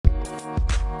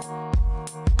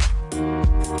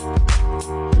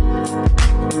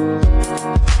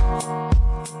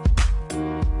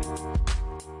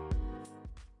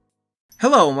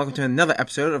Hello and welcome to another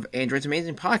episode of Android's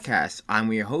Amazing Podcast.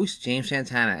 I'm your host, James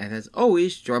Santana, and as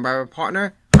always, joined by our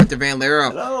partner, Hunter Van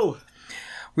Lero. Hello!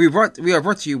 We are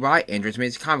brought to you by Android's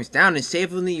Amazing Comics down in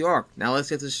Sayville, New York. Now let's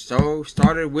get this show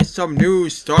started with some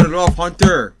news. Start it off,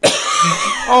 Hunter.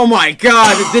 Oh my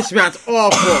god, this sounds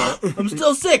awful. I'm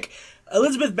still sick.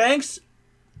 Elizabeth Banks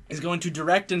is going to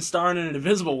direct and star in an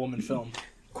Invisible Woman film.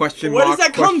 Question Where mark, does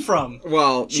that come from?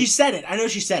 Well, she said it. I know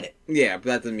she said it. Yeah, but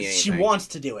that doesn't mean anything. She wants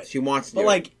to do it. She wants to but do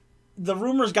like, it. the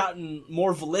rumor's gotten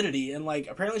more validity, and like,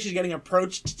 apparently she's getting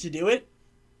approached to do it.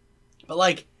 But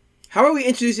like, how about we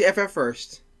introduce the FF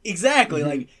first? Exactly.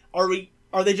 Like,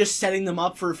 are they just setting them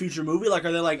up for a future movie? Like,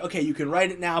 are they like, okay, you can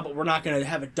write it now, but we're not going to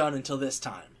have it done until this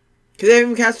time? Because they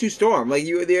haven't cast Sue Storm. Like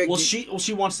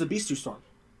she wants to be Sue Storm.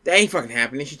 That ain't fucking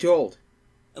happening. She's too old.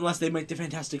 Unless they make the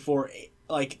Fantastic Four,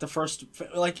 like,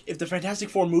 if the Fantastic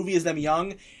Four movie is them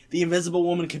young, the Invisible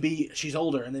Woman could be, she's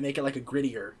older, and they make it like a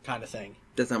grittier kind of thing.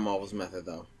 That's not Marvel's method,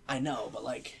 though. I know, but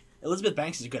like, Elizabeth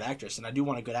Banks is a good actress, and I do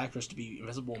want a good actress to be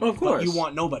Invisible Woman. Well, of course. But you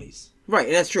want nobodies. Right,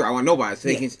 and that's true. I want nobodies. So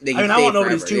they can stay I want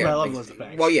nobodies forever. too, Yeah, but I love Elizabeth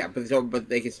Banks. Well, yeah, but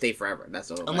they can stay forever. That's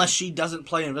the Unless she doesn't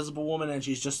play Invisible Woman and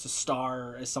she's just a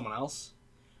star as someone else.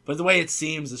 But the way it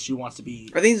seems is she wants to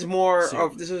be... I think it's more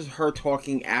of... This is her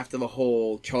talking after the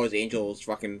whole Charlie's Angels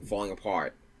fucking falling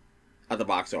apart at the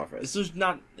box office. This was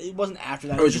not... It wasn't after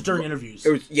that. It was just during interviews.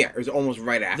 It was almost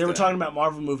right after. They were talking about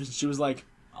Marvel movies and she was like,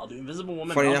 I'll do Invisible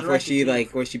Woman. Funny enough,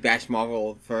 where she bashed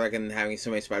Marvel for having so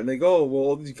many Spider-Man. Like, oh, well,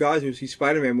 all these guys who see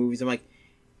Spider-Man movies. I'm like,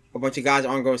 a bunch of guys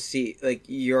aren't going to see, like,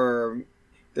 and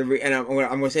I'm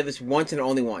going to say this once and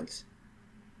only once.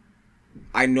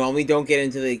 I normally don't get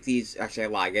into these. Actually, I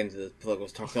lie. I get into the political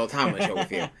talks all the time on the show with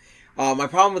you. My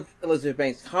problem with Elizabeth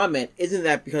Banks' comment isn't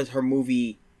that because her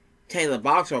movie tanked at the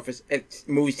box office.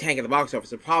 Movies tank at the box office.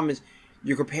 The problem is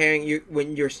you're comparing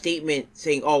when your statement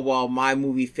saying, "Oh well, my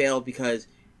movie failed because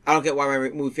I don't get why my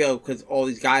movie failed because all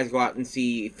these guys go out and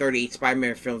see 38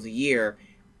 Spider-Man films a year.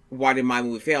 Why did my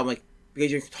movie fail?" I'm like,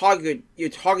 because your target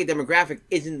demographic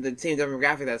isn't the same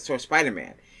demographic that saw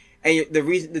Spider-Man, and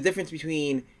the difference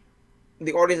between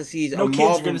the audience that sees kids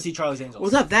are going to see Charlie's Angels. Well,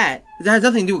 it's not that. That has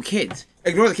nothing to do with kids.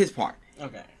 Ignore the kids part.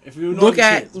 Okay. If you look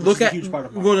at a huge part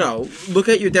of Marvel. Well, no. Look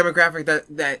at your demographic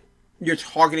that you're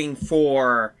targeting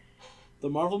for the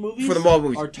Marvel movies. For the Marvel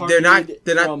movies, are targeted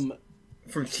they're not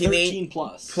from teenage 13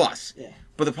 plus. Plus. Yeah.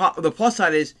 But the plus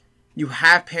side is you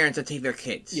have parents that take their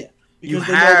kids. Yeah. Because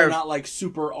they know they're not like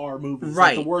super R movies.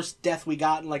 Right. Like the worst death we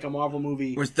got in like a Marvel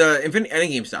movie was the Infinite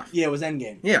Endgame stuff. Yeah, it was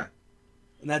Endgame. Yeah.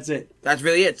 And that's it. That's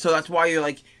really it. So that's why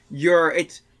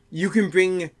you can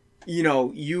bring,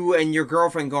 you and your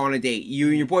girlfriend go on a date. You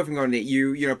and your boyfriend go on a date.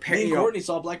 Me and Courtney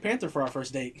saw Black Panther for our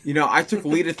first date. I took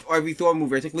Lee to every Thor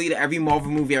movie. I took Lee to every Marvel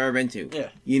movie I've ever been to.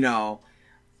 Yeah.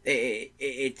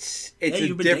 It's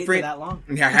you've been dating for that long?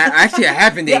 Yeah, actually I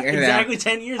have been dating her. Exactly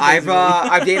 10 years.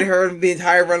 I've dated her the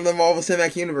entire run of the Marvel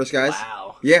Cinematic Universe, guys.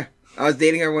 Wow. Yeah. I was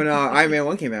dating her when Iron Man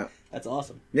 1 came out. That's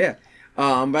awesome. Yeah.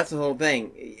 That's the whole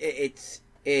thing.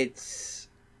 It's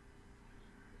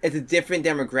a different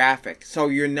demographic, so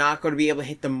you're not going to be able to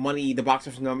hit the box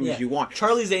office numbers you want.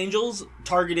 Charlie's Angels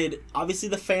targeted, obviously,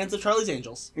 the fans of Charlie's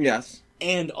Angels. Yes.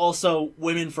 And also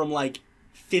women from,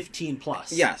 15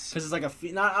 plus. Yes. Because it's like I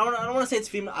don't want to say it's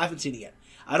female. I haven't seen it yet.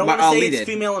 I don't want to say it's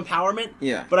female empowerment.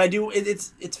 Yeah. But I do.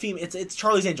 It's female. It's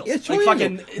Charlie's Angels. Yeah, Charlie's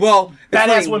Angels.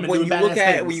 Badass women. When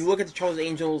you look at the Charlie's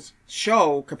Angels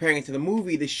show, comparing it to the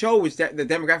movie, the show was the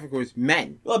demographic was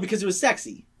men. Well, because it was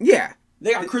sexy. Yeah.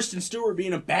 They got Kristen Stewart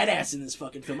being a badass in this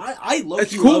fucking film. I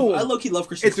low-key love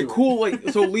Kristen Stewart. It's a cool,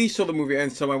 so Lee saw the movie,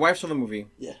 and so my wife saw the movie.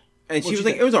 Yeah. And she was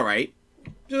like, it was alright.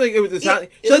 She was like,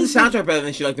 she liked the soundtrack better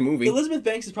than she liked the movie. Elizabeth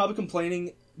Banks is probably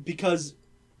complaining because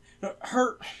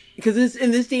Because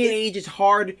in this day and age, it's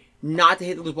hard not to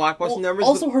hit those blockbuster numbers.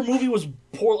 Also, her movie was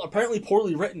apparently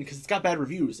poorly written because it's got bad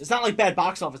reviews. It's not like bad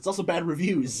box office. It's also bad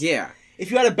reviews. Yeah. If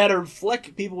you had a better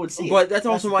flick, people would see it. But that's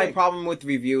also my problem with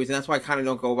reviews, and that's why I kind of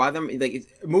don't go by them. Like,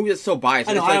 movies are so biased.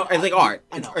 It's like art.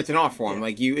 It's an art form.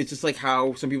 Yeah. It's just like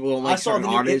how some people don't like certain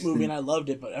artists. I saw the new It movie and I loved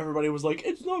it, but everybody was like,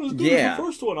 it's not as good as the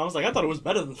first one. I was like, I thought it was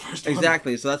better than the first one.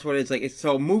 Exactly. So that's what it's like.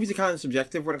 So movies are kind of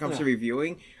subjective when it comes to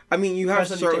reviewing. I mean, you have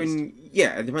certain...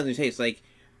 Yeah, it depends on your taste. Like,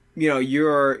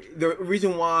 the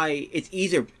reason why it's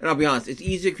easier, and I'll be honest, it's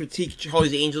easier to critique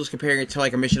Charlie's Angels comparing it to,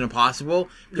 like, a Mission Impossible,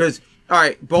 because... All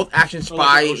right, both action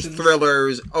spy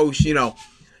thrillers.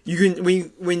 You can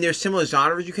when there's similar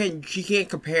genres, she can't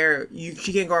go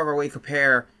out of her way to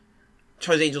compare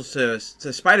Charlie's Angels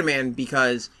to Spider-Man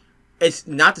because it's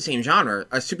not the same genre.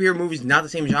 A superhero movie is not the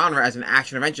same genre as an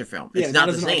action adventure film. It's not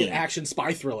the same. Like an action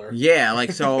spy thriller. Yeah,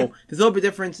 so there's a little bit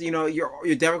difference. Your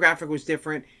demographic was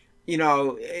different. you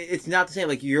know, it's not the same.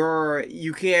 Like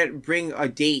you can't bring a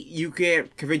date. You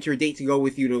can't convince your date to go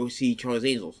with you to see Charlie's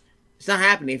Angels. It's not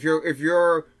happening. If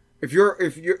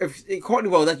Courtney,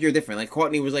 well, that's you're different. Like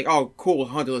Courtney was like, "Oh, cool,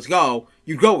 Hunter, let's go."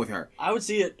 You'd go with her. I would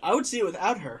see it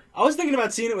without her. I was thinking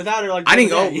about seeing it without her. Like I didn't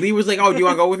go. Lee was like, "Oh, do you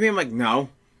want to go with me?" I'm like, "No."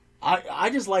 I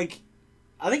just like.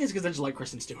 I think it's because I just like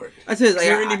Kristen Stewart. That's it. Like,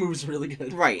 her indie movie's really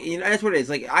good. Right. You know, that's what it is.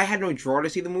 Like I had no draw to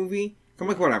see the movie. I'm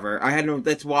like, whatever. I had no.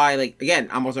 That's why. Like again,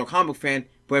 I'm also a comic book fan.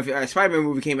 But if a Spider-Man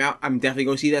movie came out, I'm definitely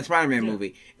going to see that Spider-Man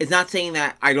movie. It's not saying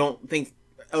that I don't think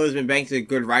Elizabeth Banks is a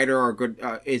good writer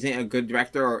or isn't a good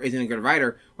director or isn't a good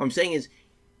writer. What I'm saying is,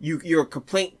 your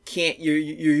complaint can't. You're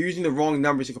using the wrong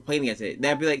numbers to complain against it.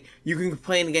 That'd be like you can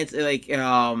complain against like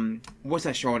what's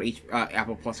that show on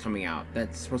Apple Plus coming out?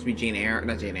 That's supposed to be Jane Eyre.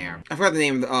 Not Jane Eyre. I forgot the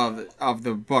name of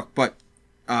the book, but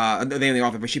the name of the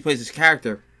author. But she plays this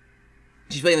character.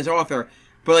 She's playing this author.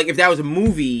 But like if that was a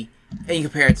movie and you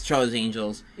compare it to Charlie's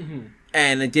Angels,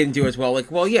 and it didn't do as well, like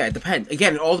well yeah, it depends.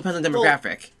 Again, it all depends on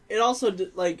demographic. It also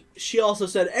like she also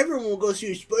said everyone will go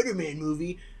see a Spider-Man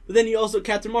movie, but then you also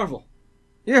Captain Marvel.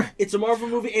 Yeah, it's a Marvel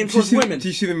movie aimed towards women. Did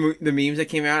you see the memes that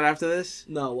came out after this?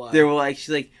 No, why? They were like, she's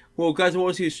like, well, guys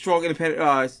want to see strong,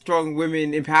 independent, strong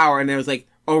women in power, and it was like,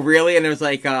 oh, really? And it was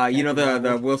like, you know,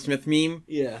 the Will Smith meme.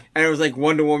 Yeah. And it was like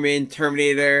Wonder Woman,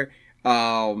 Terminator,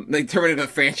 like Terminator the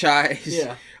franchise.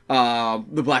 Yeah.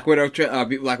 The Black Widow,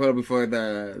 Black Widow before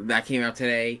that came out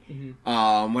today.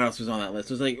 Mm-hmm. What else was on that list?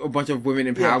 It was like a bunch of women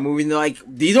in power movies. And they're like,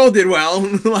 these all did well.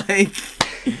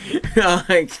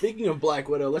 like, speaking of Black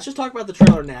Widow, let's just talk about the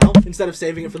trailer now instead of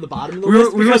saving it for the bottom of the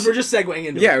list because we're just segueing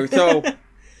into it. Yeah, so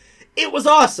it was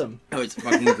awesome. Oh, it's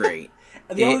fucking great.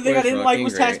 The only thing I didn't like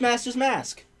was Taskmaster's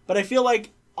mask, but I feel like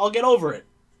I'll get over it.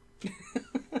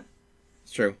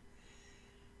 It's true.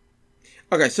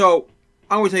 Okay, so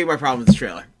I'm going to tell you my problem with this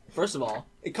trailer. First of all,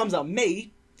 it comes out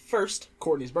May 1st,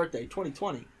 Courtney's birthday,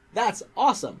 2020. That's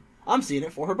awesome. I'm seeing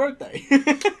it for her birthday.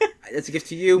 It's a gift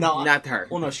to you, not to her.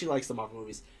 Well, no, she likes the Marvel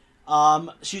movies.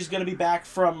 She's going to be back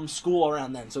from school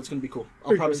around then, so it's going to be cool.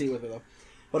 I'll probably see it with her, though.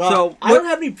 But I don't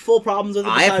have any full problems with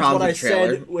it besides what I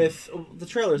said with... The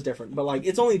trailer is different, but like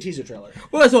it's only a teaser trailer.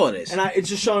 Well, that's all it is. And it's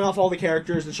just showing off all the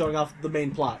characters and showing off the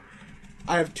main plot.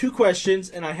 I have 2 questions,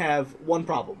 and I have 1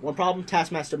 problem. 1 problem,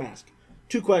 Taskmaster mask.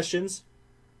 2 questions.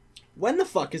 When the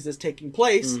fuck is this taking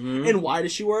place, and why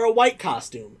does she wear a white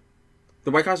costume?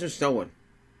 The white costume's snowing.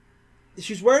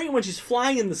 She's wearing it when she's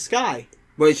flying in the sky.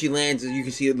 When she lands, you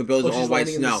can see the buildings all white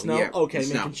snow. Yeah, okay,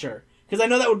 making sure. Because I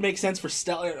know that would make sense for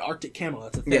stellar Arctic camo.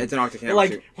 That's a thing. Yeah, it's an Arctic camo. But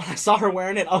like, when I saw her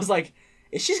wearing it, I was like,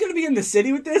 if she's going to be in the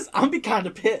city with this, I'm going to be kind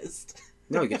of pissed.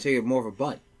 No, you can see more of a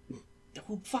butt.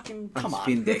 Oh, fucking come on.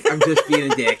 I'm just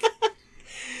being a dick.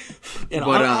 You know,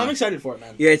 but, I'm excited for it,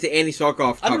 man. Yeah, it's the Andy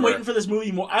Sarkoff cover. I've been waiting for this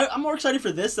movie more. I'm more excited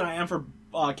for this than I am for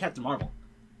Captain Marvel.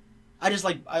 I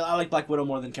like Black Widow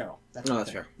more than Carol.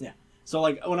 That's fair. Yeah. So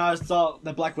like when I saw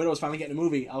that Black Widow was finally getting a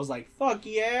movie, I was like, "Fuck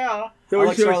yeah!" I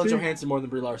like Scarlett Johansson more than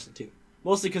Brie Larson too.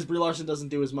 Mostly because Brie Larson doesn't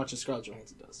do as much as Scarlett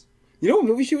Johansson does. You know what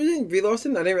movie she was in? Brie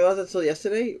Larson? I didn't realize that until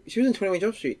yesterday. She was in 21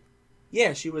 Jump Street.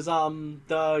 Yeah, she was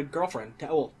the girlfriend.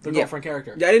 Well, the girlfriend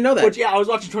character. Yeah, I didn't know that. But yeah, I was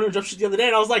watching 21 Jump Street the other day,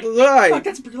 and I was like, "Fuck,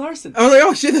 that's Brie Larson." I was like,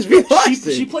 "Oh shit, that's Brie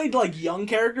Larson." She played like young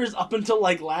characters up until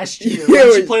like last year.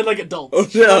 When she played like adults. Oh,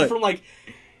 she went from like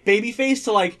baby face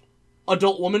to like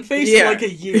adult woman face in like a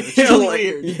year. She's really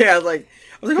weird. Yeah, like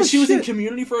I was like, she was in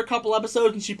Community for a couple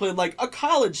episodes, and she played like a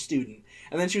college student,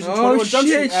 and then she was in 21 Jump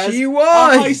Street as a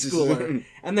high schooler,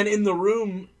 and then in the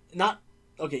room, not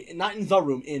in the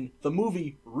room, in the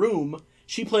movie Room,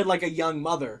 she played like a young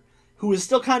mother who was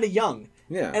still kind of young.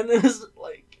 Yeah, and it was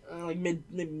like mid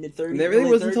 30s. And everything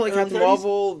wasn't until like Captain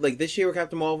Marvel, like this year with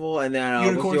Captain Marvel, and then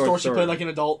Unicorn Store. She played like an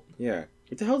adult. Yeah,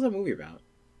 what the hell is that movie about?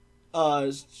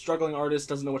 Struggling artist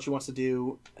doesn't know what she wants to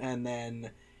do, and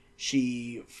then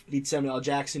she meets Samuel L.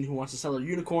 Jackson, who wants to sell her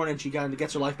unicorn, and she kind of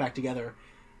gets her life back together.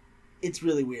 It's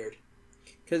really weird.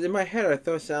 Because in my head, I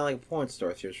thought it sounded like a porn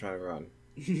store she was trying to run.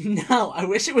 No, I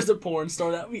wish it was a porn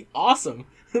store. That would be awesome.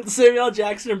 Samuel L.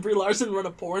 Jackson and Brie Larson run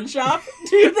a porn shop?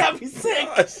 Dude, that'd be sick.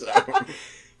 Awesome.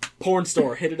 Porn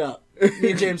store, hit it up.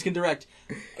 Me and James can direct.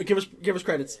 Give us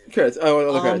credits. Credits. Oh,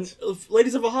 other credits.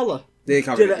 Ladies of Valhalla did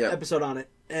an episode on it.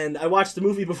 And I watched the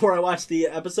movie before I watched the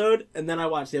episode, and then I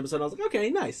watched the episode, and I was like, okay,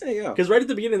 nice. There you go. Because right at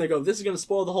the beginning, they go, this is going to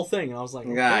spoil the whole thing. And I was like,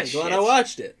 okay, glad I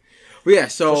watched it. Well, yeah,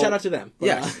 so shout out to them. But,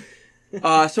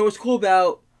 yes. So what's cool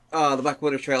about the Black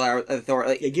Widow trailer, I thought,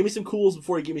 like, yeah, give me some cools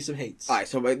before you give me some hates. Alright,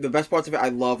 so the best parts of it, I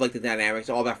love, like, the dynamics,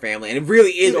 all about family, and it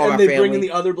really is all about family. And they bring in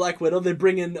the other Black Widow. They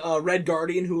bring in Red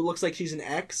Guardian, who looks like she's an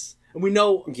ex. And we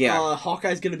know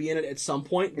Hawkeye's going to be in it at some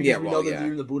point, because we know they're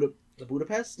doing the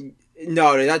Budapest.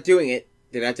 No, they're not doing it.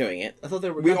 They're not doing it. I thought they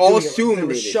were. We all assumed they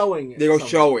were showing. They will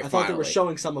show it. I thought they were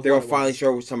showing some of. They will finally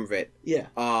show some of it. Yeah.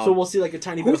 So we'll see like a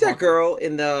tiny. Who's that girl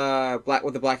in the black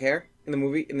with the black hair in the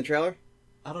movie in the trailer?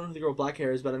 I don't know who the girl with black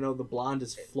hair is, but I know the blonde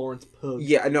is Florence Pugh.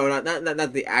 Yeah, no,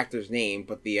 not the actor's name,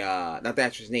 but the not the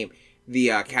actress name.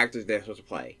 The characters they're supposed to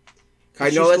play. I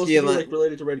know that's the like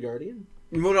related to Red Guardian.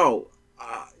 No,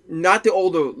 not the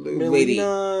older lady.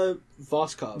 Melina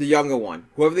Voskov. The younger one.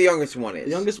 Whoever the youngest one is.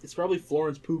 The youngest. It's probably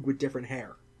Florence Pugh with different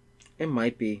hair. It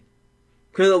might be.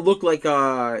 Because it looked like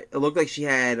she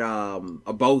had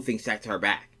a bow thing stacked to her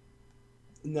back.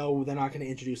 No, they're not going to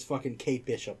introduce fucking Kate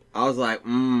Bishop. I was like,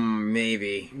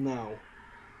 maybe. No.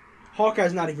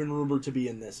 Hawkeye's not even rumored to be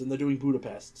in this, and they're doing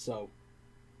Budapest, so.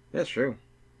 That's true.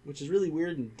 Which is really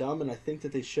weird and dumb, and I think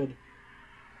that they should.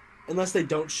 Unless they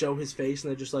don't show his face, and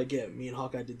they're just like, yeah, me and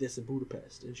Hawkeye did this in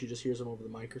Budapest, and she just hears him over the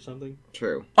mic or something.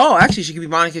 True. Oh, actually, she could be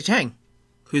Monica Chang,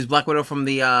 who's Black Widow from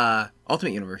the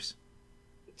Ultimate Universe.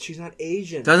 She's not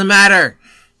Asian. Doesn't matter.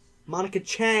 Monica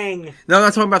Chang. No, I'm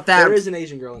not talking about that. There is an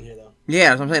Asian girl in here, though. Yeah,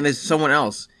 that's what I'm saying. There's someone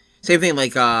else. Same thing,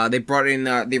 like, they brought in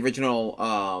the original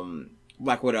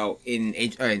Black Widow in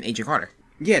Agent Carter.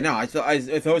 Yeah, no, I thought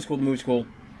it was cool. The movie's cool.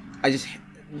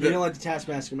 You don't like the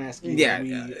Taskmaster mask either.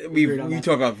 Yeah, we talked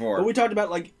about before. But we talked about,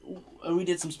 like, we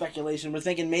did some speculation. We're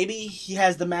thinking maybe he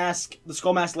has the mask, the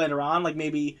skull mask later on. Like,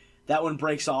 maybe that one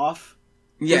breaks off.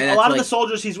 Yeah, a lot of the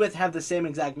soldiers he's with have the same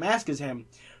exact mask as him.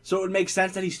 So it would make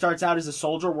sense that he starts out as a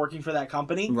soldier working for that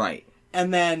company. Right.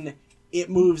 And then it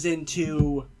moves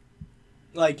into,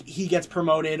 like, he gets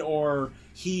promoted or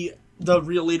the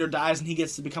real leader dies and he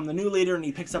gets to become the new leader and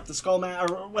he picks up the skull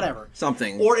mask or whatever.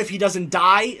 Something. Or if he doesn't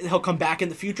die, he'll come back in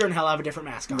the future and he'll have a different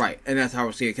mask on. Right, and that's how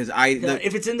we'll see it. Because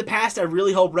if it's in the past, I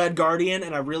really hope Red Guardian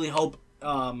and I really hope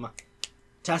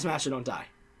Taskmaster don't die.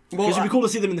 Because it'd be cool to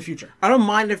see them in the future. I don't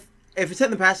mind if it's set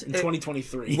in the past... In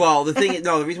 2023. Well, the thing is...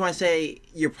 No, the reason why I say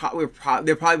they're probably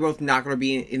both not going to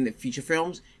be in the future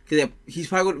films, because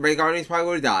Red Guardian's probably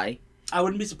going to die. I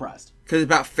wouldn't be surprised. Because it's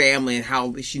about family and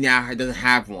how she now doesn't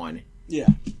have one. Yeah.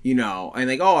 You know, and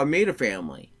like, I made a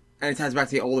family. And it ties back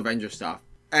to the old Avengers stuff.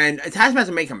 And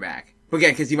Taskmaster may come back. But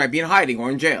again, because he might be in hiding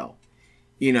or in jail.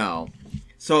 You know.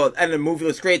 So, and the movie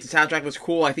looks great. The soundtrack was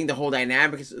cool. I think the whole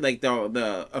dynamic is like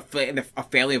a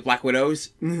family of Black Widows.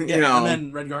 Yeah, you know. And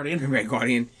then Red Guardian. Red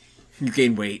Guardian. You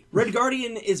gain weight. Red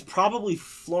Guardian is probably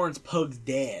Florence Pugh's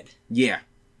dad. Yeah.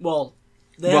 Well,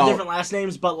 they have different last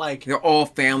names, but like... They're all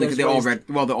family because they're all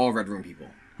Red Room people.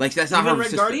 Like, that's not her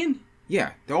Red Guardian?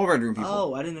 Yeah, they're all Red Room people.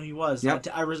 Oh, I didn't know he was. Yep.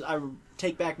 I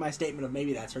take back my statement of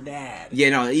maybe that's her dad. Yeah,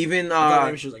 no, even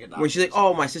maybe she was like a when she's like,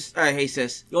 "Oh, my sister, hey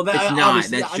sis," well, it's not.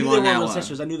 That's I knew they weren't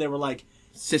sisters. I knew they were like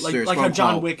sisters. Like how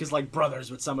John Wick is like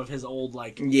brothers with some of his old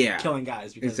killing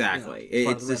guys. Because, exactly.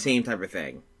 It's the same type of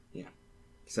thing. Yeah.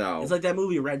 So it's like that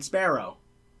movie Red Sparrow.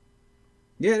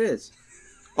 Yeah, it is.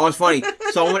 Oh, it's funny.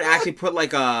 Someone actually put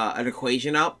like an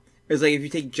equation up. It's like if you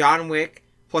take John Wick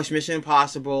plus Mission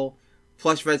Impossible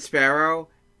plus Red Sparrow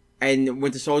and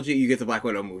Winter Soldier, you get the Black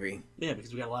Widow movie. Yeah,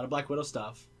 because we got a lot of Black Widow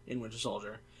stuff in Winter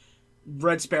Soldier.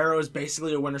 Red Sparrow is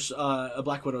basically a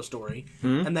Black Widow story,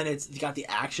 and then it's got the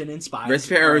action inspired. Red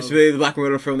Sparrow is really the Black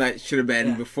Widow film that should have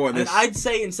been before this. And I'd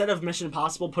say instead of Mission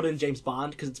Impossible, put in James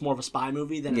Bond because it's more of a spy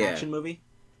movie than an action movie.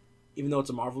 Even though it's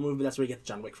a Marvel movie, that's where you get the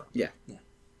John Wick from. Yeah.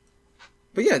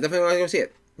 But yeah, definitely want to go see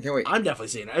it. I can't wait. I'm definitely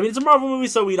seeing it. I mean, it's a Marvel movie,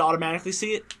 so we'd automatically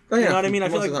see it. Oh, yeah. You know what I mean? I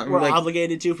feel like we're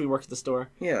obligated to if we work at the store.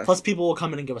 Yeah. Plus, people will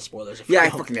come in and give us spoilers. I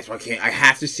fucking that's why I can't. I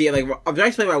have to see it. Like, I'm trying to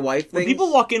explain to my wife. When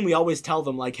people walk in, we always tell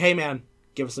them, like, "Hey, man,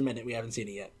 give us a minute. We haven't seen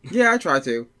it yet." Yeah, I try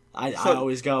to. I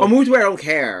always go. A movie where I don't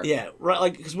care. Yeah, right.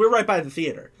 Like, because we're right by the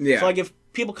theater. Yeah. So, like, if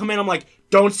people come in, I'm like,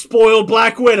 "Don't spoil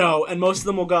Black Widow," and most of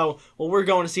them will go, "Well, we're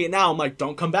going to see it now." I'm like,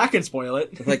 "Don't come back and spoil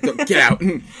it." Like, get out,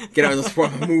 get out and spoil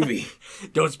my movie.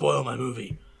 Don't spoil my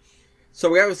movie. So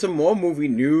we have some more movie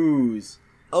news.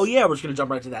 Oh yeah, we're just gonna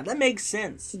jump right to that. That makes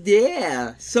sense.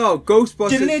 Yeah. So Ghostbusters.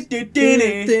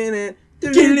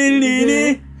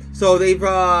 So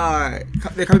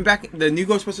they're coming back. The new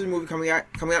Ghostbusters movie coming out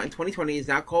in 2020 is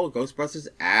now called Ghostbusters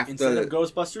After. Instead of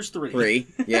Ghostbusters 3.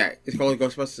 Yeah, it's called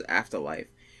Ghostbusters Afterlife.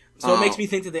 So it makes me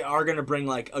think that they are gonna bring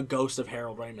like a ghost of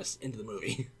Harold Ramis into the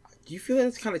movie. Do you feel that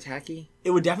it's kind of tacky?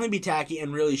 It would definitely be tacky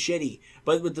and really shitty.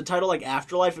 But with the title like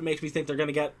Afterlife, it makes me think they're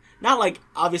gonna get not like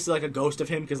obviously like a ghost of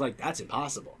him because like that's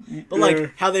impossible. But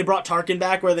like how they brought Tarkin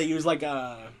back, where they use like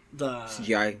the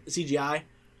CGI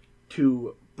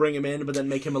to bring him in, but then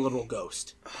make him a literal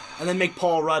ghost, and then make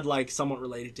Paul Rudd like somewhat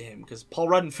related to him because Paul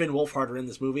Rudd and Finn Wolfhard are in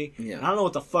this movie. Yeah. And I don't know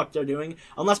what the fuck they're doing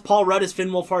unless Paul Rudd is Finn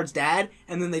Wolfhard's dad,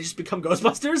 and then they just become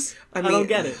Ghostbusters. I don't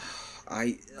get it.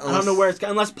 I don't know where it's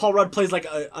unless Paul Rudd plays like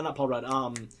not Paul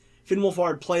Rudd. Finn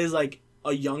Wolfhard plays like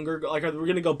a younger, like, are we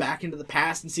gonna go back into the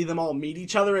past and see them all meet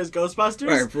each other as Ghostbusters?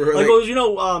 Right, like, well, you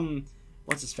know,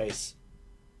 what's his face?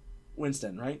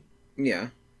 Winston, right? Yeah.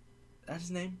 That's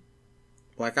his name?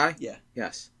 Black guy? Yeah.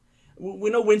 Yes. We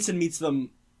know Winston meets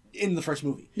them in the first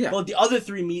movie. Yeah. But the other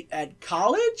three meet at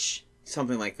college?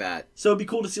 Something like that. So it'd be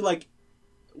cool to see, like,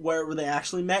 where they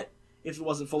actually met, if it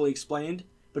wasn't fully explained.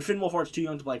 But Finn Wolfhard's too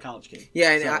young to play a college kid.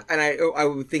 Yeah, and I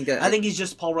would think that... I think he's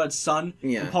just Paul Rudd's son.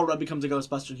 Yeah. And Paul Rudd becomes a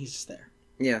Ghostbuster and he's just there.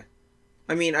 Yeah.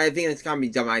 I mean, I think it's gonna be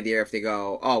a dumb idea if they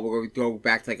go, oh, we're gonna go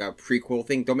back to, like, a prequel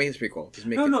thing. Don't make this prequel. Just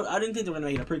make No, I didn't think they were gonna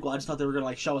make it a prequel. I just thought they were gonna,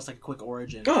 like, show us, like, a quick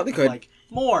origin. Oh, they could. Like,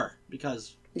 more,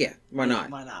 because... Yeah, why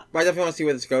not? Why not? But I definitely want to see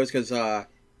where this goes, because that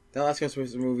last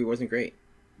Ghostbusters movie wasn't great.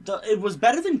 It was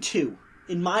better than 2,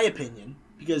 in my opinion.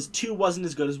 Because 2 wasn't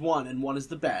as good as 1, and 1 is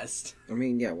the best. I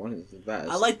mean, yeah, 1 is the best.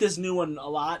 I like this new one a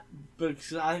lot,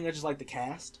 because I think I just like the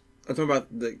cast. I'm talking about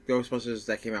the Ghostbusters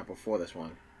that came out before this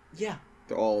one. Yeah.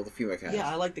 All the female cast. Yeah,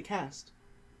 I like the cast.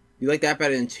 You like that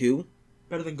better than 2?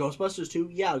 Better than Ghostbusters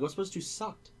 2? Yeah, Ghostbusters 2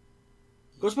 sucked.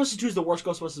 Ghostbusters 2 is the worst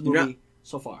Ghostbusters movie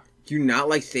so far. Do you not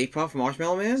like Stay Puft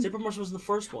Marshmallow Man? Stay Puft Marshmallow was in the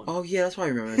first one. Oh, yeah, that's why I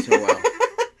remember that so well.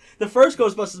 The first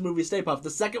Ghostbusters movie is Stay Puft. The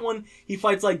second one, he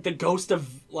fights, like, the ghost of,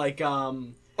 like,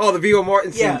 Oh, the Viggo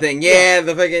Mortensen thing. Yeah,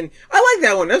 the fucking... I like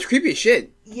that one. That was creepy as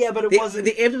shit. Yeah, but it wasn't...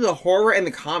 They amped up the horror and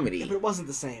the comedy. Yeah, but it wasn't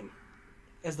the same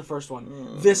as the first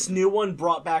one. This new one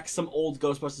brought back some old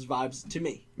Ghostbusters vibes to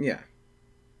me. Yeah.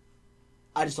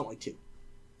 I just don't like 2.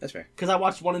 That's fair. Because I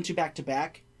watched 1 and 2 back to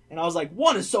back, and I was like,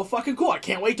 1 is so fucking cool. I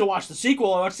can't wait to watch the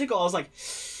sequel. I watched the sequel. I was like,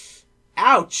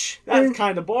 ouch. That's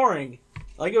kind of boring.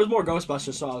 Like, it was more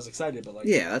Ghostbusters, so I was excited. But like,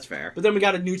 yeah, that's fair. But then we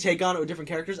got a new take on it with different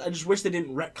characters. I just wish they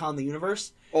didn't retcon the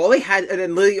universe. All they had,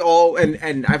 and literally all, and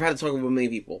I've had to talk with many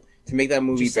people to make that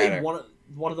movie better.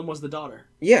 One of them was the daughter.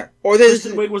 Yeah. Or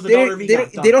Kristen Wiig was the daughter of Egon.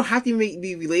 They don't have to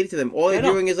be related to them. All they're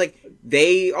doing is, like,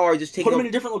 they are just taking... Put them in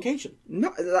a different location.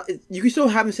 No, you can still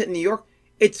have them set in New York.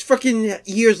 It's fucking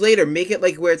years later. Make it,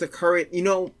 like, where it's a current, you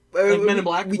know... Like Men in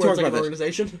Black, where it's like an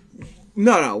organization?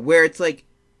 No, where it's, like,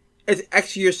 it's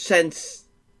X years since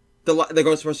the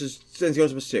Ghostbusters, since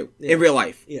Ghostbusters 2, in real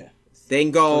life. Yeah.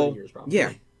 Then go... 30 years, probably.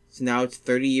 Yeah. So now it's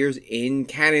 30 years in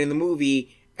canon in the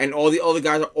movie... And all the other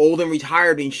guys are old and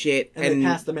retired and shit. And they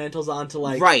pass the mantles on to,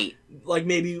 like... Right. Like,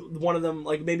 maybe one of them...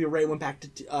 Like, maybe Ray went back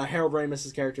to... Harold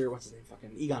Ramis' character... What's his name?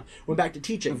 Fucking Egon. Went back to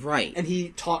teaching. Right. And he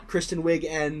taught Kristen Wiig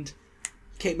and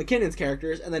Kate McKinnon's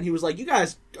characters. And then he was like, you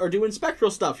guys are doing spectral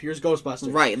stuff. Here's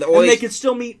Ghostbusters. Right. And they could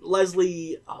still meet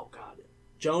Leslie... Oh, God.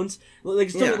 Jones. They can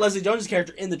still meet Leslie Jones'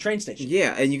 character in the train station.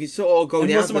 Yeah, and you can still all go down...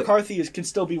 And Melissa McCarthy can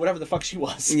still be whatever the fuck she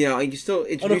was. You know, and you still...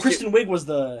 Oh, no, Kristen Wiig was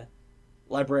the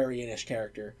librarian-ish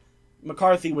character.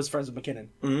 McCarthy was friends with McKinnon.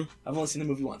 Mm-hmm. I've only seen the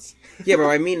movie once. Yeah, but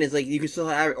what I mean is, like, you can still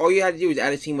have... All you had to do is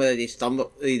add a scene where they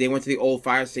stumbled... They went to the old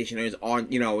fire station and it was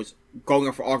on... You know, it was going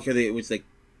up for auction. It was, like...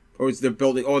 Or it was the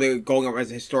building... Or they were going up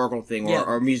as a historical thing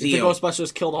or a museum. The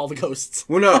Ghostbusters killed all the ghosts.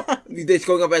 Well, no. It's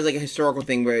going up as, like, a historical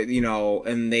thing where, you know...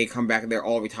 And they come back and they're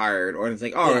all retired. Or it's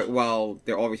like, oh, right, well,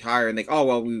 they're all retired. And like, oh,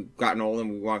 well, we've gotten old and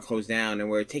we want to close down. And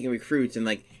we're taking recruits. And,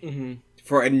 like... Mm-hmm.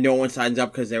 And no one signs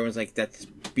up because everyone's like, that's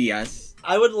BS.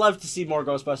 I would love to see more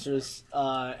Ghostbusters,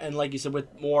 and like you said,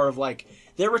 with more of like,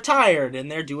 they're retired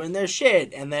and they're doing their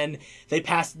shit, and then they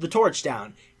pass the torch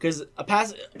down. Because it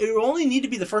would only need to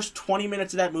be the first 20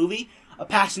 minutes of that movie, a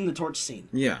passing the torch scene.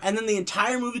 Yeah. And then the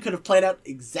entire movie could have played out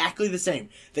exactly the same.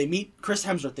 They meet Chris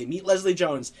Hemsworth, they meet Leslie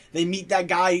Jones, they meet that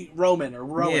guy Roman,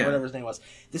 whatever his name was.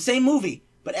 The same movie.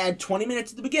 But add 20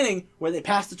 minutes at the beginning where they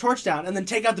pass the torch down, and then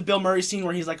take out the Bill Murray scene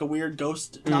where he's like a weird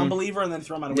ghost non-believer, and then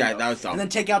throw him out a window. Yeah, that was dumb. And then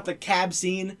take out the cab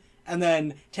scene, and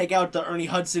then take out the Ernie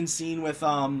Hudson scene with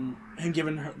him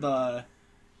giving her the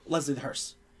Leslie the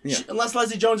hearse. Yeah. Unless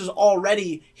Leslie Jones is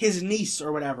already his niece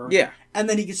or whatever. Yeah. And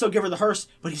then he can still give her the hearse,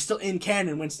 but he's still in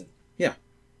canon Winston. Yeah.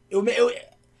 I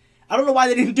don't know why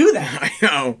they didn't do that. I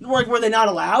know. Like, were they not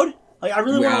allowed? Like, I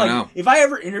really want to, like, know. If I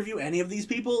ever interview any of these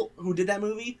people who did that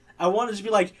movie, I want to just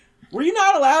be like, were you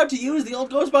not allowed to use the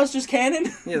old Ghostbusters canon?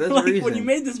 Yeah, that's like, the reason. when you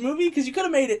made this movie? Because you could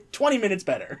have made it 20 minutes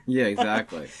better. Yeah,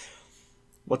 exactly.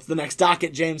 What's the next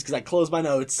docket, James? Because I closed my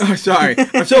notes. Oh, sorry.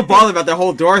 I'm so bothered about the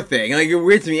whole door thing. Like, it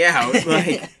weirds me out.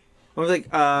 Like, I was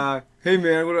like, hey,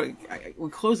 man, we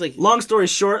closed, like... Long story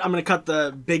short, I'm going to cut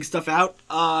the big stuff out.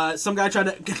 Some guy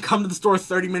tried to come to the store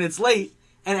 30 minutes late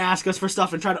and ask us for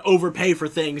stuff and try to overpay for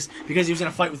things because he was in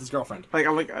a fight with his girlfriend. Like,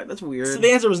 I'm like, that's weird. So the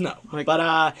answer was no. Like,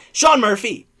 but Sean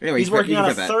Murphy, anyway, he's working on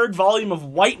a that. third volume of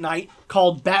White Knight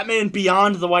called Batman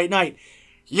Beyond the White Knight.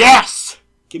 Yes!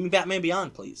 Give me Batman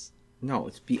Beyond, please. No,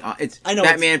 it's beyond. It's I know,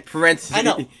 Batman parentheses. I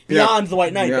know beyond the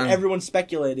White Knight, but everyone's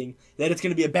speculating that it's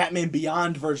going to be a Batman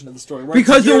Beyond version of the story.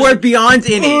 Because the word Beyond's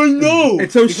in it. Oh no!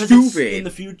 It's so stupid. In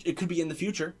the future, it could be in the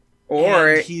future.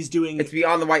 Or he's doing. It's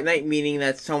beyond the White Knight, meaning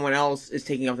that someone else is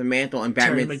taking up the mantle, and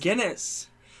Batman. Terry McGinnis,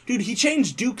 dude, he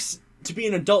changed Dukes to be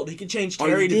an adult. He could change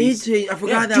Terry to be. I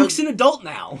forgot that Duke's an adult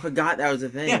now. I forgot that was a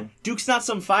thing. Yeah, Duke's not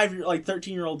some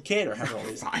 13-year-old kid or however old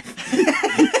he is.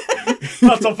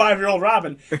 Not some 5-year-old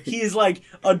Robin. He's like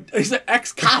he's an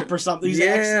ex-cop or something. He's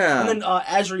and then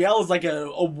Azrael is like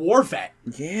a war vet.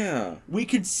 Yeah. We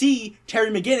could see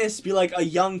Terry McGinnis be like a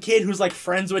young kid who's like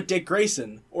friends with Dick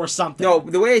Grayson or something. No,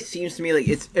 the way it seems to me, like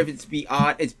it's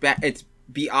beyond, it's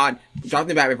beyond. Dropping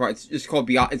the Batman part. It's just called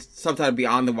Beyond. It's subtitled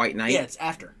Beyond the White Knight. Yeah, it's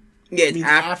after. Yeah, it's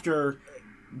after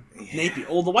Napier.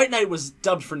 Well, the White Knight was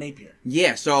dubbed for Napier.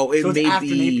 Yeah, so it's after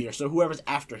Napier. So whoever's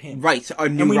after him. Right. So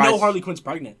and we know Harley Quinn's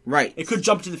pregnant. Right. It could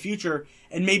jump to the future,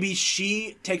 and maybe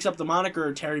she takes up the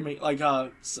moniker Terry, Mommy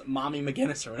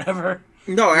McGinnis or whatever.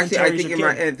 No, actually,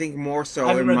 I think more so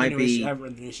it might be. I haven't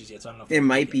read the new issues yet, so I don't know. It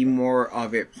might be more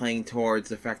of it playing towards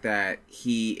the fact that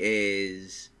he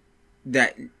is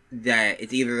that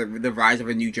it's either the rise of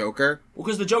a new Joker. Well,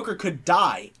 because the Joker could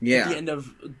die at the end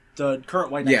of the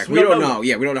current White Knight. Yeah, we don't know.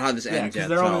 Yeah, we don't know how this ends yet. Because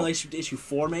they're only issue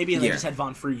 4 maybe, and they just had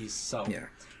Von Freeze, so we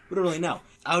don't really know.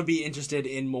 I would be interested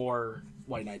in more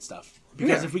White Knight stuff.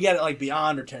 Because if we get it like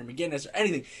Beyond or Terry McGinnis or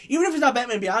anything, even if it's not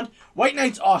Batman Beyond, White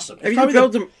Knight's awesome. He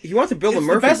wants to build a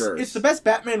Murphyverse. It's the best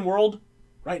Batman world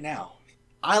right now.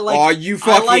 I like. Are you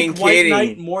fucking kidding? White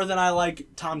Knight more than I like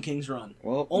Tom King's run.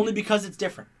 Well, only because it's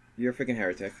different. You're a freaking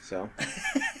heretic, so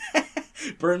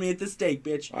burn me at the stake,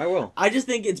 bitch. I will. I just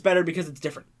think it's better because it's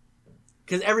different.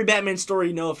 Because every Batman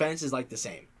story, no offense, is like the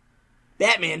same.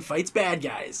 Batman fights bad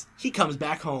guys. He comes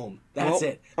back home. That's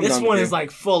it. This one is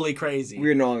like fully crazy.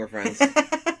 We're no longer friends.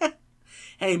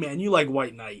 Hey man, you like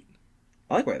White Knight.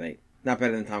 I like White Knight. Not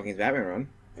better than Tom King's Batman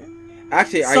run.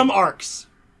 Actually, some arcs.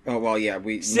 Oh well, yeah.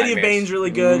 City of Bane's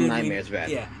really good. Nightmare's bad.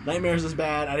 Yeah, Nightmares is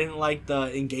bad. I didn't like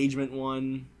the engagement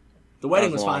one. The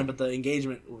wedding was fine, but the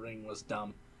engagement ring was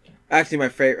dumb. Actually, my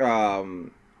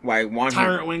favorite.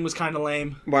 Tyrant Wing was kind of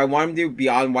lame. What I want him to do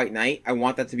beyond White Knight, I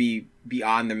want that to be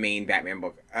beyond the main Batman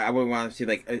book. I would want to see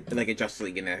like a Justice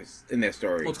League in their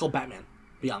story. Well, it's called Batman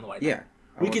Beyond the White Knight. Yeah,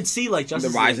 we could see like the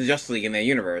rise of Justice League in their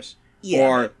universe.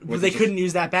 Yeah, but they couldn't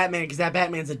use that Batman because that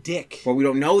Batman's a dick. Well, we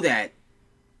don't know that.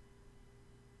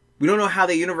 We don't know how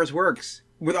the universe works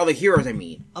with other heroes. I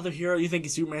mean, other hero. You think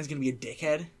Superman's gonna be a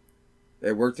dickhead?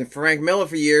 It worked in Frank Miller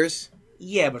for years.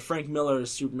 Yeah, but Frank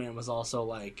Miller's Superman was also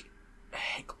like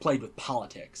played with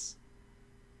politics.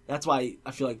 That's why I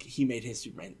feel like he made his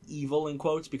Superman evil in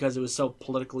quotes because it was so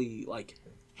politically like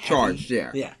heavy. Charged.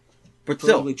 Yeah. But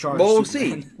still, we'll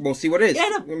see. We'll see what it is. Yeah,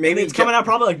 no, maybe it's coming out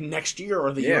probably like next year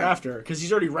or the year after because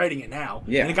he's already writing it now.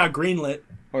 Yeah, and it got greenlit.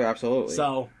 Oh, yeah, absolutely.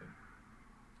 So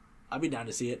I'd be down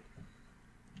to see it.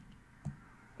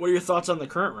 What are your thoughts on the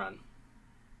current run?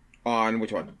 On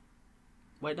which one?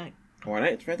 White Knight. White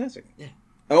Knight, it's fantastic. Yeah.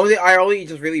 I only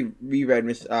just really reread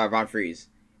Von Freeze.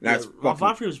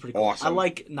 Von Freeze was pretty cool. Awesome. I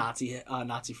like Nazi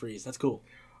Freeze. That's cool.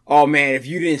 Oh man, if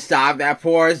you didn't stop that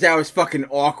pause, that was fucking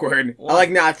awkward. What? I like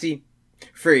Nazi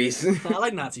Freeze. I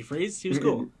like Nazi Freeze. He was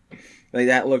cool. Like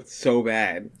that looked so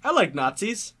bad. I like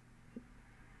Nazis.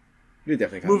 You're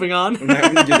definitely moving on. You're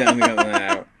definitely cutting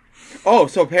that out. Oh,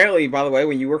 so apparently, by the way,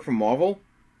 when you work for Marvel,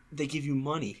 they give you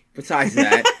money. Besides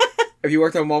that, if you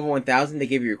worked on Marvel 1000, they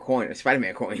give you a coin, a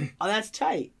Spider-Man coin. Oh, that's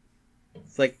tight.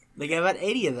 It's like they gave out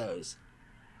 80 of those.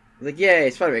 Like, yay,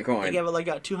 Spider-Man coin. They gave out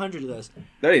like 200 of those.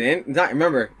 No, they didn't. Not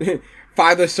remember.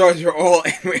 5 of the stars were all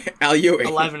Al Ewing.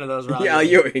 11 of those were Al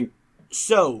Ewing.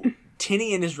 So,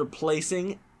 Tinian is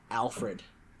replacing Alfred.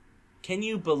 Can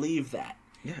you believe that?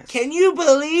 Yes. Can you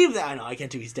believe that? No, I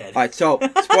can't do. He's dead. All right, so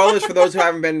spoilers for those who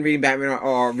haven't been reading Batman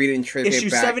or reading trade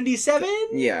issue 77?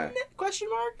 Yeah. Question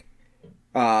mark.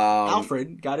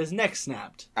 Alfred got his neck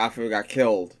snapped. Alfred got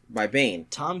killed by Bane.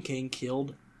 Tom King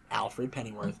killed Alfred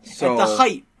Pennyworth at the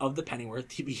height of the Pennyworth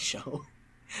TV show.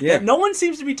 Yeah. That no one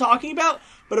seems to be talking about,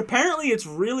 but apparently it's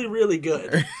really, really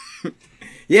good.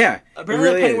 Yeah. Apparently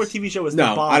really the Pennyworth TV show was the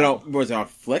bomb. I don't. Was it on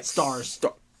Flick? Stars.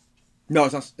 No,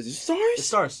 it's not. Is it Stars? It's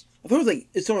Stars. I thought it was like.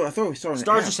 I thought it was Stars.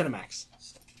 Stars or Cinemax.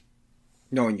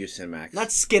 No one used Cinemax. Not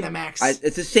Skinemax.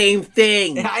 It's the same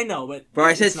thing. Yeah, I know, but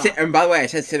I said. And by the way, I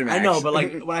said Cinemax. I know, but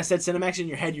like when I said Cinemax in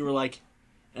your head, you were like,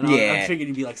 and I figured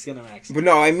you'd be like Skinemax. But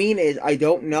no, I mean is I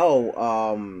don't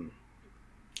know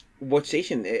what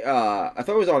station. I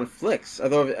thought it was on Flix. I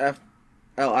thought it was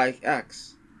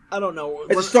FLIX. I don't know.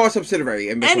 It's a Star subsidiary.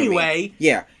 Anyway,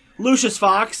 yeah. Lucius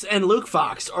Fox and Luke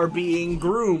Fox are being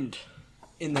groomed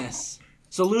in this.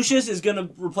 So Lucius is gonna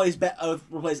replace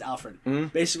Alfred,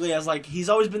 basically as like he's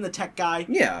always been the tech guy.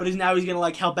 Yeah, but he's gonna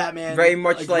like help Batman. Very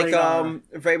much like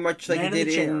he did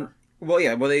in. Well,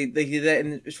 yeah. Well, they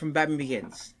did that from Batman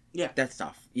Begins. Yeah, that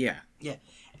stuff. Yeah.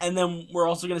 And then we're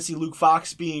also going to see Luke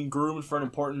Fox being groomed for an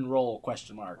important role, ?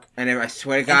 And I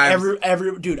swear to God...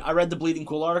 Every dude, I read the Bleeding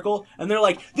Cool article, and they're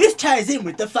like, this ties in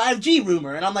with the 5G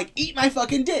rumor. And I'm like, eat my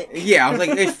fucking dick. Yeah, I was like,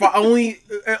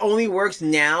 it only works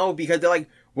now because they're like,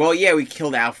 well, yeah, we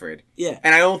killed Alfred. Yeah.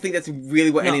 And I don't think that's really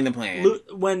what ending the plan.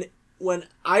 When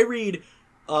I read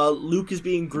Luke is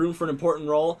being groomed for an important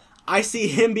role, I see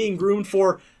him being groomed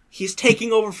for... He's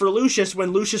taking over for Lucius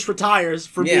when Lucius retires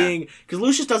for being... Because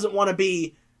Lucius doesn't want to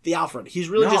be... the Alfred. He's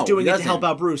really just doing it to help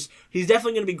out Bruce. He's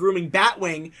definitely going to be grooming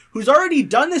Batwing, who's already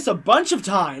done this a bunch of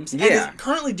times, and is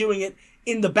currently doing it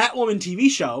in the Batwoman TV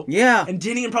show. Yeah. And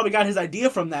Dinian probably got his idea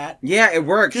from that. Yeah, it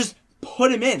works. Just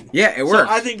put him in. Yeah, it works.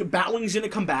 So I think Batwing's going to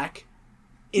come back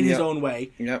in his own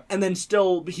way. Yep. And then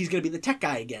still, he's going to be the tech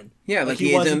guy again. Yeah, like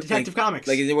he was in Detective Comics.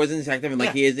 Like he was in Detective, and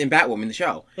like he is in Batwoman, the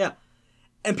show. Yeah.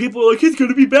 And people are like, he's going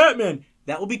to be Batman.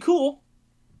 That will be cool.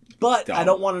 But I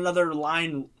don't want another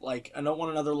line, Yeah. I don't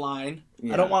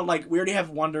want, we already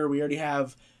have Wonder, we already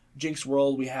have Jinx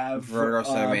World, we have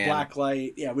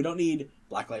Blacklight. Yeah, we don't need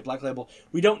Black Label.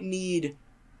 We don't need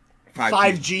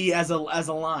 5G as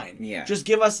a line. Yeah. Just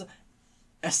give us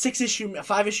a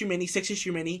 5-issue mini,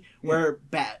 6-issue mini, where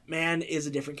Batman is a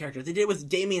different character. They did it with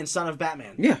Damian, son of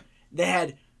Batman. Yeah. They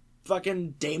had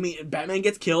fucking Batman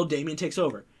gets killed, Damian takes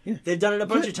over. Yeah. They've done it a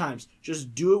bunch of times.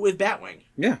 Just do it with Batwing.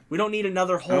 Yeah. We don't need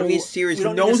another whole... I don't need a series.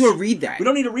 No one's going to read that. We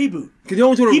don't need a reboot. Because no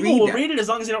one's going to read that. People will read it as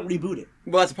long as they don't reboot it.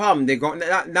 Well, that's the problem. They're going...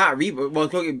 Not reboot. Well,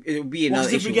 it would be another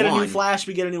issue. If we get a new Flash,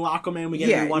 we get a new Aquaman, we get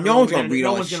a new Wonder no Woman. one's going to read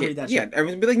all that shit. Yeah, everyone's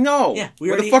going to be like, no. Yeah,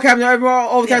 what the fuck happened to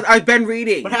all the guys I've been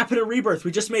reading? What happened to Rebirth?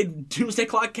 We just made Doomsday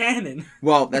Clock canon.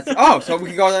 Well, that's... Oh, so we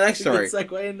can go to the next story. We can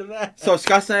segue into that. So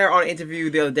Scott Snyder on an interview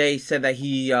the other day said that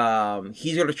he's going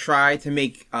to try to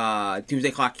make Doomsday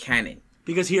Clock canon.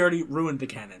 Because he already ruined the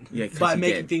canon by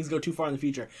making things go too far in the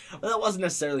future. Well, that wasn't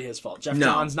necessarily his fault. Jeff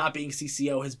Johns not being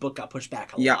CCO, his book got pushed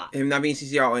back a lot. Yeah, him not being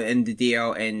CCO and the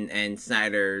DO and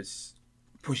Snyder's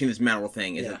pushing this metal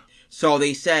thing. So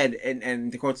they said,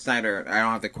 and to quote Snyder, I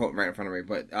don't have the quote right in front of me,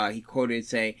 but he quoted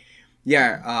saying,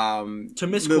 to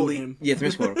misquote him. Yeah, to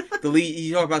misquote him.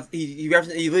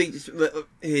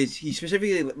 He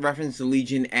specifically referenced the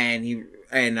Legion and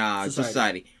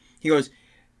Society. He goes,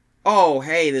 oh,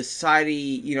 hey, the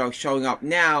Society, showing up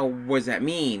now, what does that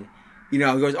mean? He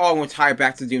goes, oh, I'm going to tie it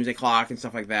back to the Doomsday Clock and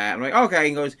stuff like that. I'm like, okay.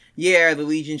 He goes, yeah, the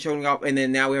Legion showing up, and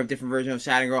then now we have a different version of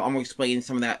Saturn Girl. I'm going to explain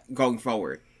some of that going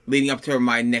forward, leading up to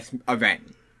my next event.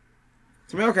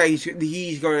 So I'm like, okay,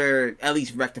 he's going to at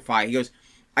least rectify. He goes,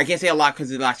 I can't say a lot because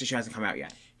the last issue hasn't come out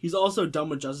yet. He's also done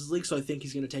with Justice League, so I think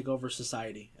he's going to take over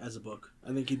Society as a book.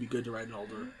 I think he'd be good to write an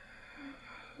older...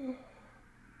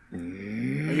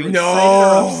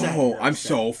 No, I'm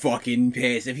so fucking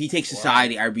pissed. If he takes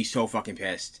Society, I'd be so fucking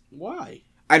pissed. Why?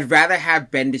 I'd rather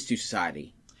have Bendis do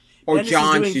Society, or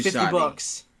Johns do 50 Society.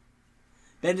 Books.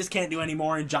 Bendis can't do any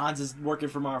more, and Johns is working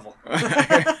for Marvel.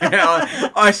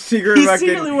 A secret, he's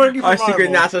secretly working for Marvel.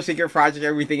 Secret, not so secret project.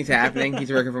 Everything's happening.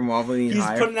 He's working for Marvel. He's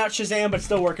putting out Shazam, but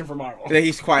still working for Marvel.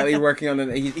 He's quietly working on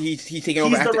the. He's taking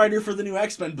over. He's the writer for the new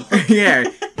X-Men book. Yeah,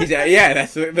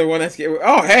 that's the one that's.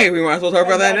 Oh, hey, we might as well talk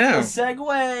about that now.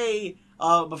 Segue.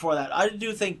 Before that, I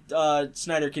do think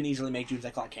Snyder can easily make Doomsday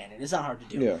Clock canon. It's not hard to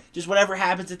do. Yeah. Just whatever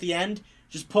happens at the end.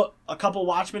 Just put a couple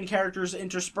Watchmen characters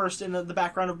interspersed in the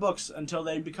background of books until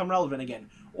they become relevant again.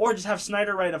 Or just have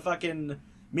Snyder write a fucking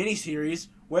miniseries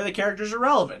where the characters are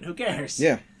relevant. Who cares?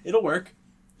 Yeah. It'll work.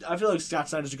 I feel like Scott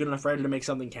Snyder's a good enough writer to make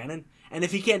something canon. And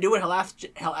if he can't do it,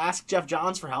 he'll ask Jeff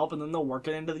Johns for help, and then they'll work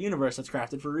it into the universe that's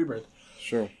crafted for Rebirth.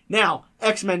 Sure. Now,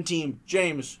 X-Men team.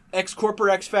 James. X-Corp or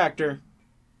X-Factor?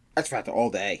 X-Factor all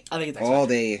day. I think it's X-Factor. All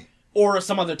day. Or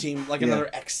some other team, like another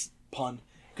X pun.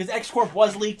 Because X-Corp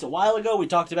was leaked a while ago. We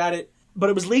talked about it. But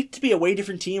it was leaked to be a way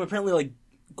different team. Apparently, like,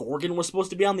 Gorgon was supposed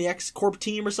to be on the X-Corp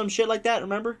team or some shit like that,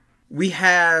 remember? We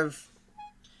have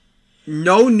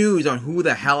no news on who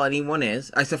the hell anyone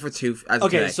is, except for two as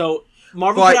okay, today. So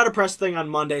Marvel put out a press thing on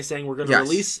Monday saying we're going to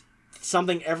release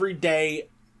something every day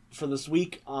for this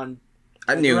week on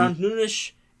at noon. Around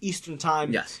noonish Eastern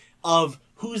time of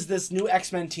who's this new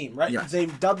X-Men team, right? Yes.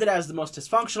 They've dubbed it as the most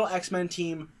dysfunctional X-Men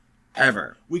team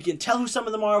ever. We can tell who some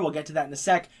of them are. We'll get to that in a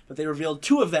sec. But they revealed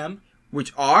two of them.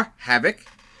 Which are Havoc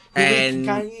And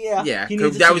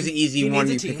that was the easy one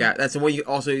you pick out. That's the one you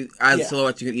also, as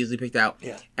silhouettes, you could easily pick out.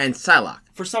 Yeah. And Psylocke.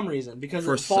 For some reason,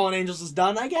 because Fallen Angels is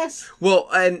done, I guess. Well,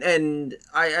 and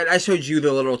I showed you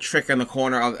the little trick on the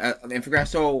corner of the infograph.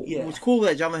 So what's cool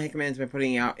that John Hickman's been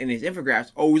putting out in his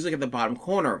infographics, always look at the bottom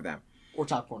corner of them. Or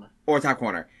top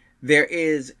corner. There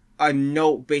is a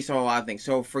note based on a lot of things.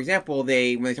 So, for example,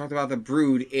 when they talked about the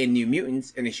Brood in New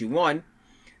Mutants in issue 1,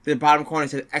 the bottom corner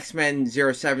said X-Men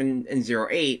 07 and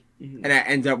 08, and that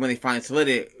ended up, when they finally slid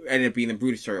it, ended up being the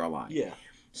Brood storyline. Yeah.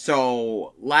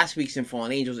 So, last week's in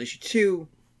Fallen Angels, issue 2,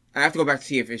 I have to go back to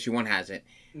see if issue 1 has it.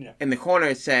 Yeah. In the corner,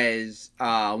 it says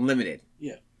limited.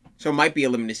 Yeah. So, it might be a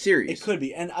limited series. It could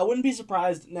be. And I wouldn't be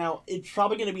surprised. Now, it's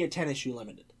probably going to be a 10-issue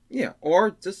limited. Yeah,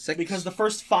 or just 6. Because the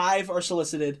first 5 are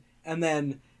solicited, and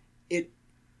then it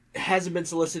hasn't been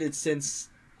solicited since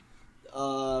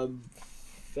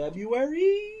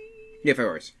February? Yeah,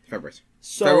 February.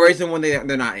 So, February's the one they're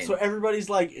not in. So everybody's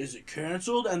like, is it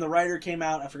canceled? And the writer came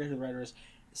out, I forget who the writer is,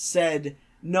 said,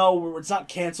 no, it's not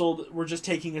canceled, we're just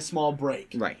taking a small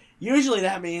break. Right. Usually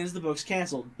that means the book's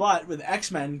canceled. But with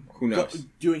X-Men who knows?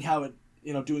 Doing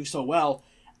so well,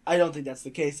 I don't think that's the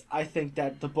case. I think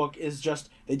that the book is just,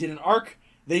 they did an arc,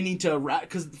 they need to wrap,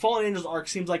 because the Fallen Angels arc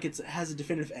seems like it has a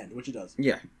definitive end, which it does.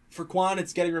 Yeah. For Quan,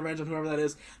 it's getting revenge on whoever that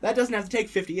is. That doesn't have to take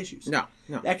 50 issues. No.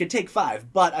 That could take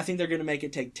 5, but I think they're going to make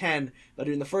it take 10. They're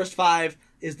doing the first 5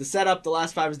 is the setup, the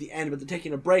last 5 is the end, but they're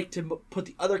taking a break to put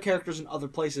the other characters in other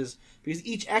places. Because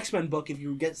each X-Men book, if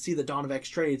you get to see the Dawn of X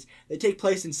trades, they take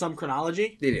place in some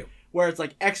chronology. They do. Where it's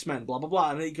like X-Men, blah, blah,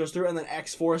 blah, and then it goes through, and then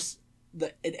X-Force,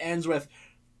 it ends with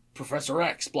Professor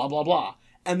X, blah, blah, blah.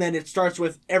 And then it starts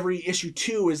with every issue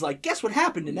 2 is like, guess what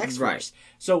happened in X-Force? Right.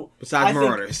 So besides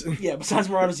Marauders. Besides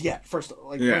Marauders,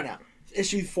 right now.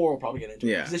 Issue 4 will probably get into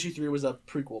it. Because issue 3 was a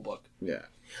prequel book. Yeah.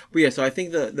 But so I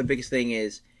think the biggest thing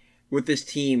is, with this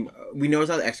team, we know it's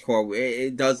not X-Corps.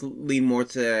 It does lean more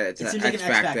to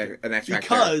X-Factor. An X-Factor.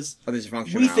 Because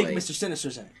we think Mr.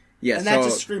 Sinister's in it. Yeah, and that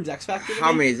just screams X-Factor.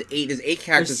 How many is it? 8? There's 8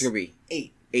 characters going to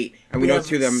be. 8. And we know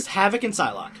 2 of them. Havoc and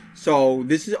Psylocke. So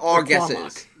this is our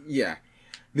guesses. Yeah.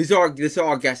 These are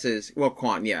all guesses. Well,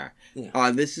 Quan, yeah.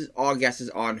 This is all guesses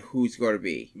on who's going to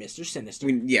be Mr. Sinister.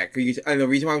 And the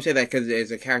reason why we say that because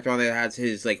there's a character on there that has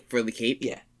his frilly cape.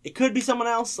 Yeah, it could be someone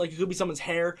else. It could be someone's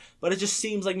hair, but it just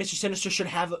seems like Mr. Sinister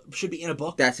should be in a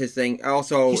book. That's his thing.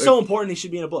 Also, he's so important. He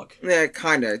should be in a book. Yeah,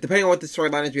 kind of. Depending on what the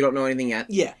storyline is, we don't know anything yet.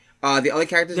 Yeah. The other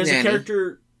characters. There's a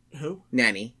character. Who?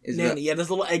 Nanny. There's a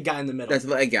little egg guy in the middle. That's a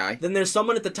little egg guy. Then there's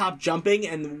someone at the top jumping,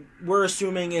 and we're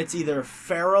assuming it's either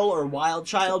feral or wild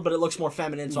child, but it looks more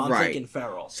feminine, so I'm thinking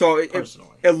feral. So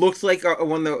personally, it looks like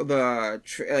one of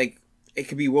it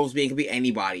could be Wolvesbane, it could be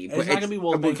anybody. But it's not gonna be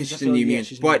Wolvesbane because she's in New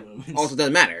Mutants, but also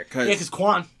doesn't matter because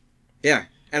Quan. Yeah.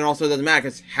 And also, it doesn't matter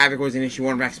because Havoc was in issue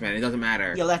 1 of X-Men. It doesn't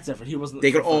matter. Yeah, that's different. He wasn't.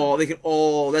 They could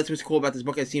all. That's what's cool about this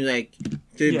book. It seems like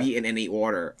to be in any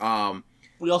order.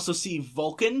 We also see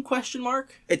Vulcan, ?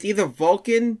 It's either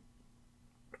Vulcan.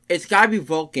 It's gotta be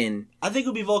Vulcan. I think it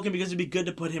would be Vulcan because it'd be good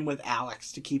to put him with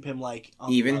Alex to keep him on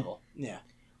even the level. Yeah.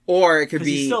 Or it could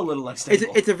be. He's still a little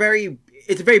unstable. It's a very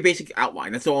basic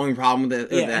outline. That's the only problem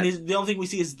with it. Yeah, and the only thing we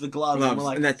see is the gloves. And we're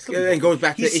like, and goes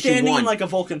back to issue 1. He's standing in like a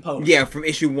Vulcan pose. Yeah, from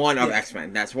issue 1 of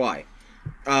X-Men. That's why.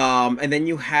 And then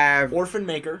you have Orphan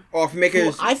Maker. Orphan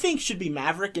Maker, I think should be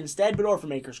Maverick instead, but Orphan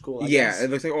Maker's cool. I guess.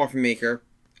 It looks like Orphan Maker.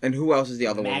 And who else is the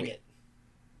other Maggot.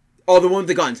 one? Oh, the one with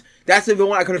the guns. That's the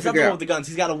one I couldn't figure out. The one with the guns.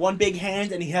 He's got one big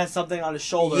hand and he has something on his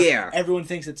shoulder. Yeah. Everyone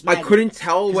thinks it's Maggot. I couldn't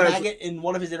tell when Maggot in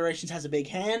one of his iterations has a big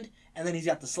hand and then he's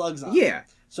got the slugs on. Yeah.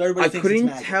 So everybody thinks it's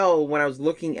Maggot. I couldn't tell when I was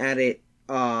looking at it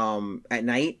at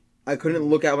night. I couldn't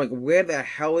look at where the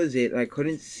hell is it? And I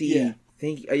couldn't see.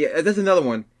 Yeah. That's another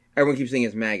one. Everyone keeps saying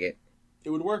it's Maggot. It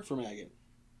would work for Maggot.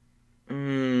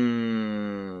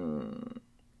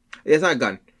 It's not a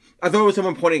gun. I thought it was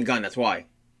someone pointing a gun, that's why.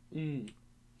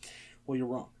 Well, you're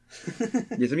wrong.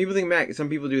 Yeah, some people think Maggot. Some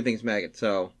people do think it's Maggot,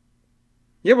 so...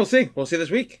 Yeah, we'll see. We'll see this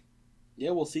week.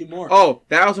 Yeah, we'll see more. Oh,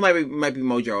 that also might be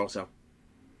Mojo also.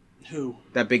 Who?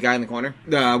 That big guy in the corner?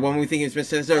 The one we think is Mr.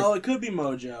 Sinister? Oh, it could be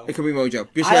Mojo. It could be Mojo.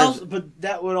 But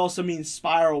that would also mean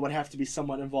Spiral would have to be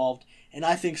somewhat involved. And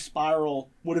I think Spiral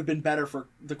would have been better for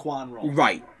the Quan role.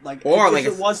 Right. If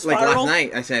it was Spiral, last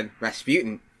night, I said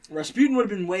Rasputin. Rasputin would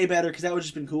have been way better because that would have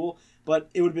just been cool. But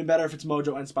it would have been better if it's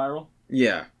Mojo and Spiral.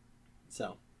 Yeah.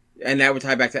 So. And that would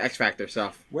tie back to X-Factor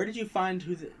stuff. Where did you find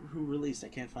who released? I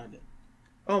can't find it.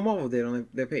 Oh, Marvel did on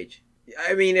their page.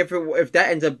 I mean, if that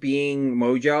ends up being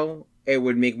Mojo, it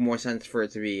would make more sense for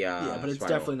it to be yeah, but it's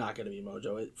Spiral. definitely not going to be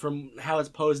Mojo. From how it's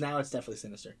posed now, it's definitely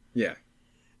Sinister. Yeah.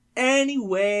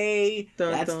 Anyway,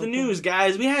 that's the news,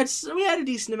 guys. We had a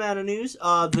decent amount of news.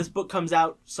 This book comes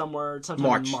out sometime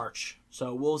in March.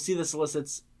 So we'll see the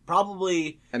solicits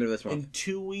probably end of this month. In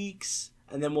 2 weeks,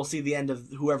 and then we'll see the end of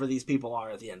whoever these people are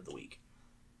at the end of the week.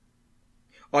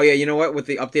 Oh yeah, you know what? With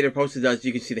the updated poster does,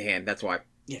 you can see the hand. That's why.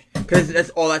 Yeah. Because that's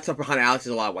all that stuff behind Alex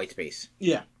is a lot of white space.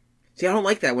 Yeah. See, I don't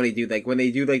like that when they do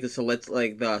the silhouettes,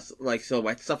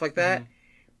 silhouette stuff like that. Mm-hmm.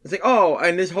 It's like, oh,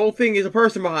 and this whole thing is a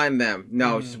person behind them.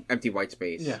 No, it's just empty white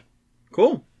space. Yeah.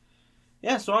 Cool.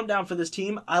 Yeah, so I'm down for this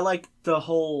team. I like the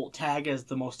whole tag as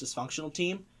the most dysfunctional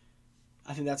team.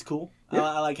 I think that's cool. Yeah.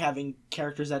 I like having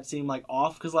characters that seem like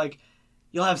off, because like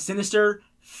you'll have Sinister,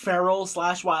 Feral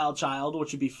 / Wild Child,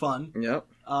 which would be fun. Yep.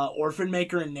 Orphan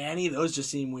Maker and Nanny, those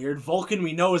just seem weird. Vulcan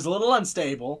we know is a little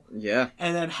unstable. Yeah.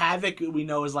 And then Havoc we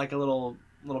know is like a little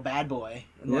bad boy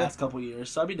in the last couple years,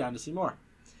 so I'd be down to see more.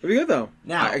 It'll be good though.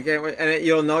 Now, I can't wait. And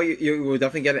you'll know you will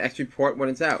definitely get an X report when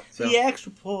it's out. So. The X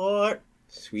report.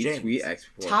 Sweet X report.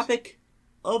 Topic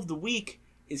of the week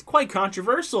is quite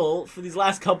controversial for these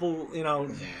last couple,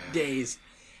 days.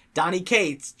 Donny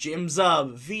Cates, Jim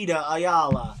Zub, Vita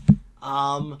Ayala,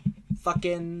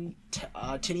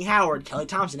 Tinny Howard, Kelly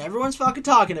Thompson. Everyone's fucking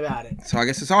talking about it. So I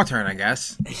guess it's our turn, I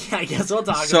guess. I guess we'll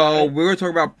talk about it. So we're going to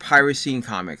talk about piracy in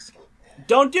comics.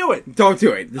 Don't do it. Don't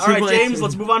do it. All right, James,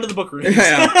 let's move on to the book reviews.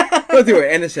 Don't do it.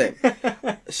 End of it.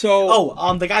 So.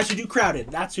 Oh, the guys who do Crowded.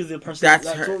 That's who the person. That's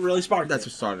what really sparked. That's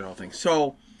what started the whole thing.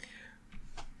 So,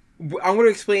 I'm going to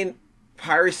explain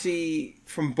piracy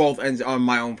from both ends on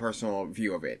my own personal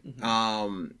view of it.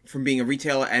 Mm-hmm. From being a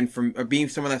retailer and from being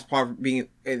someone that's part of being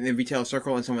in the retail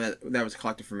circle and someone that was a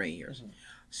collector for many years. Mm-hmm.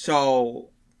 So,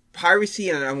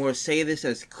 piracy, and I'm going to say this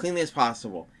as cleanly as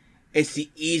possible, it's the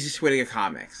easiest way to get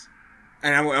comics.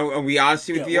 And are we honest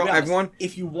with you, everyone?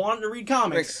 If you want to read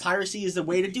comics, piracy is the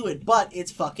way to do it, but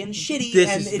it's fucking shitty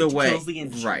and it kills the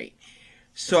industry. Right.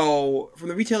 So, from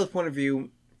the retailer's point of view,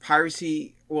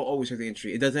 piracy will always hurt the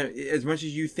industry. It doesn't, as much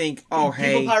as you think, people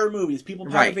pirate movies, people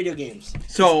pirate video games.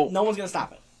 So, no one's going to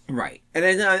stop it. Right. And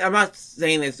then, I'm not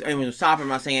saying this anyone will stop it. I'm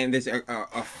not saying there's a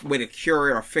way to cure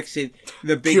it or fix it.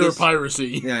 Cure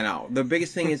piracy. Yeah, no. The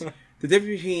biggest thing is the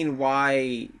difference between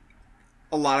why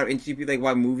a lot of industry, like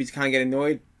why movies kind of get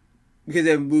annoyed, because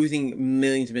they're losing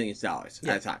millions and millions of dollars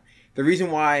at a time. The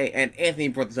reason why, and Anthony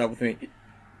brought this up with me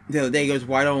the other day, he goes,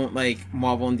 why don't like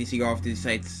Marvel and DC go off these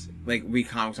sites like read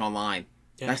comics online?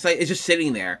 Yeah. That site is just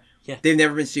sitting there. Yeah. They've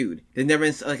never been sued. There's never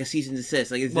been like a cease and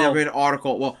desist. Like it's never been an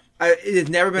article. Well, there's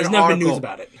never been an article. Been news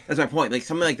about it. That's my point. Like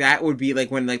something like that would be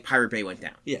like when like Pirate Bay went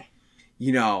down. Yeah.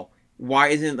 Why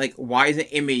isn't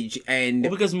Image and...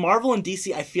 Well, because Marvel and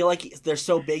DC, I feel like they're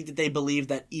so big that they believe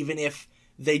that even if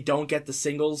they don't get the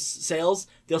singles sales,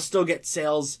 they'll still get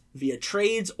sales via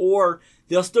trades, or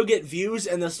they'll still get views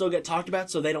and they'll still get talked about,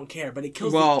 so they don't care. But it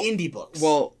kills the indie books.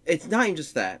 Well, it's not even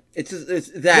just that. It's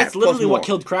that. That's literally what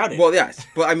killed Crowded. Well, yes.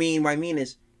 But what I mean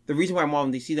is, the reason why Marvel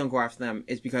and DC don't go after them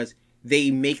is because they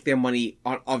make their money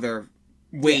on other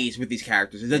ways with these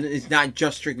characters. It's not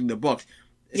just strictly the books.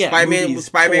 Yeah, Spider-Man,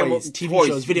 TV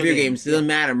shows, video games. It doesn't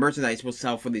matter. Merchandise will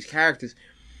sell for these characters,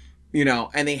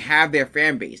 and they have their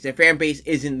fan base. Their fan base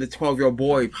isn't the 12-year-old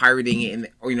boy pirating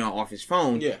it, off his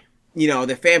phone. Yeah.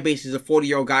 Their fan base is a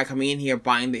 40-year-old guy coming in here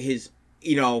buying his,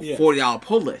 $40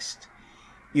 pull list,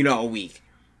 a week,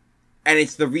 and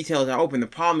it's the retailers that are open. The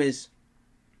problem is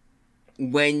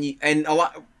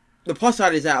the plus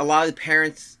side is that a lot of the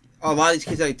parents. A lot of these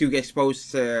kids that do get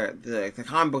exposed to the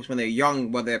comic books when they're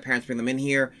young, whether their parents bring them in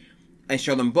here and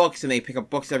show them books, and they pick up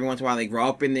books every once in a while. They grow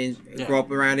up grow up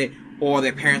around it, or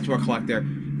their parents were a collector.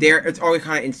 It's always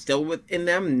kind of instilled within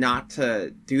them not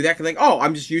to do that. Cause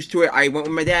I'm just used to it. I went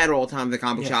with my dad all the time to the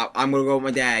comic book shop. I'm gonna go with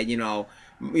my dad.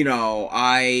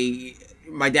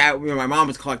 My mom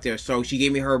was a collector, so she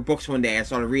gave me her books one day. I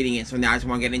started reading it, so now I just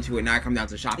want to get into it. Now I come down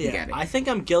to the shop and get it. I think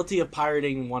I'm guilty of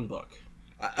pirating one book.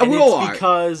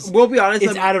 Because we'll be honest,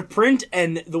 it's out of print,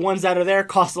 and the ones that are there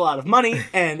cost a lot of money,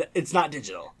 and it's not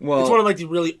digital. Well, it's one of like the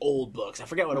really old books. I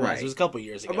forget what it was. It was a couple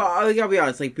years ago. But I'll be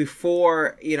honest, like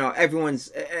before,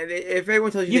 everyone's. If everyone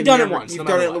tells you you've done it once, you've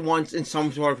done it once in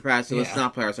some sort of capacity. Let's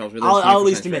not play ourselves with. I'll at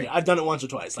least admit it. I've done it once or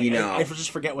twice. Like, I just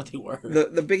forget what they were.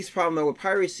 The biggest problem though with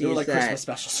piracy is like that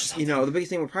Christmas specials. The biggest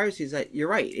thing with piracy is that you're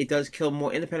right. It does kill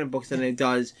more independent books than it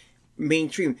does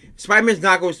mainstream. Spider-Man's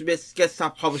not going to get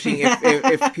stopped publishing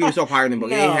if people start pirating the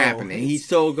book. It ain't happening. He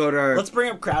still go to... Let's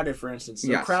bring up Crowded, for instance.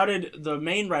 So Crowded, the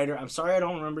main writer, I'm sorry I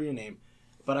don't remember your name,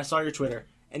 but I saw your Twitter,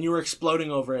 and you were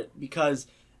exploding over it because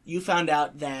you found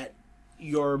out that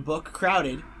your book,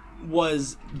 Crowded,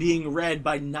 was being read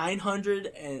by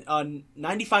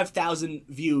 95,000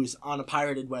 views on a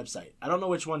pirated website. I don't know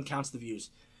which one counts the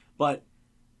views, but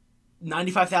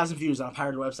 95,000 views on a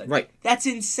pirated website. Right. That's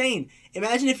insane.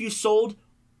 Imagine if you sold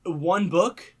one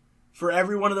book for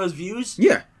every one of those views.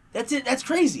 Yeah. That's it. That's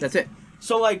crazy. That's it.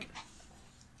 So, like,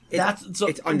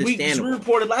 it's understandable. We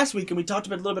reported last week, and we talked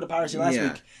about a little bit of piracy last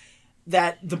week,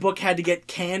 that the book had to get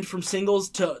canned from singles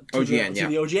to OGN,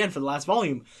 the OGN for the last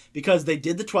volume because they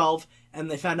did the 12, and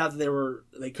they found out that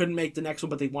they couldn't make the next one,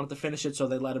 but they wanted to finish it, so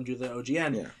they let them do the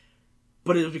OGN. Yeah.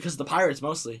 But it was because of the pirates,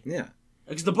 mostly. Yeah.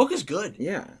 Because the book is good.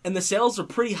 Yeah. And the sales are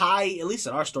pretty high, at least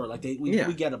at our store. Like,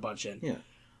 we get a bunch in. Yeah.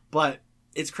 But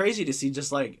it's crazy to see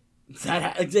just, like,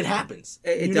 that it happens.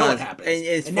 It know does. it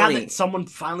happens. And now that someone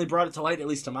finally brought it to light, at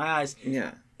least to my eyes.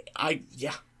 Yeah.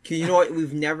 You know what?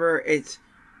 We've never...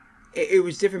 It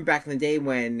was different back in the day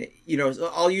when,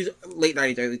 I'll use late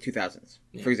 90s, early 2000s,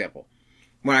 for example,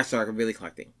 when I started really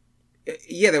collecting.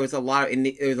 Yeah, there was a lot of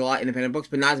independent books,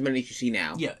 but not as many as you see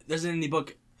now. Yeah, there's an indie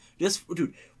book.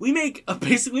 We made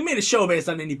a show based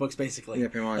on indie books, basically. Yeah,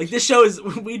 pretty much. Like, this show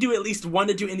we do at least 1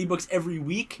 to 2 indie books every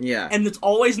week. Yeah. And it's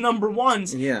always number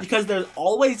ones. Yeah. Because they're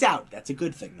always out. That's a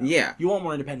good thing, though. Yeah. You want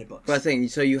more independent books. But I'm saying,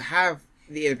 so you have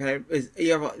the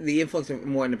influx of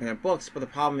more independent books, but the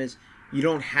problem is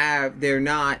they're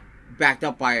not backed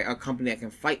up by a company that can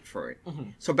fight for it.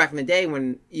 Mm-hmm. So back in the day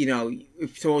when,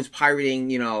 if someone was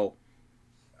pirating,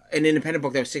 an independent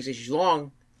book that was 6 issues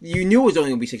long, you knew it was only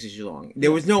going to be 6 issues long.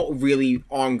 There was no really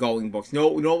ongoing books.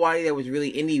 Nobody that was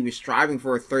really indie was striving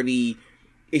for a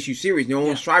 30-issue series. No one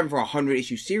was striving for a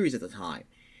 100-issue series at the time.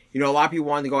 A lot of people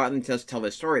wanted to go out and tell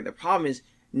their story. The problem is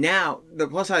now, the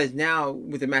plus side is now,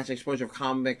 with the massive explosion of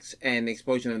comics and the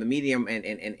explosion of the medium and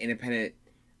independent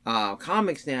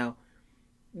comics now,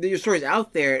 your story's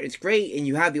out there, it's great, and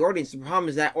you have the audience. The problem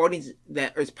is that audience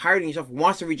that is pirating your stuff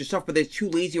wants to read your stuff, but they're too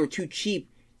lazy or too cheap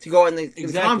to go in the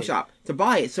comic shop to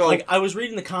buy it. So, like, I was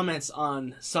reading the comments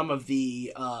on some of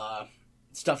the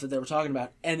stuff that they were talking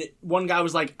about, and one guy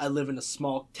was like, I live in a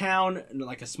small town,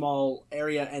 like a small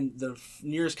area, and the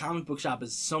nearest comic book shop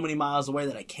is so many miles away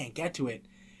that I can't get to it,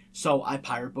 so I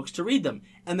pirate books to read them.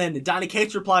 And then Donny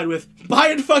Cates replied with, buy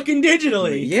it fucking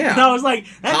digitally. Yeah. And I was like,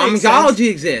 that makes sense. Comixology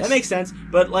exists. That makes sense.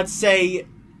 But let's say,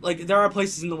 like, there are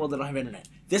places in the world that don't have internet.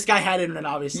 This guy had internet,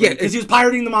 obviously, because he was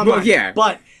pirating them online. Well, yeah.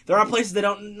 But there are places that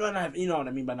don't have, you know what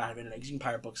I mean by not have internet, because you can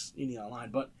pirate books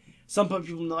online. But some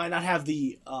people might not have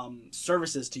the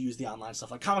services to use the online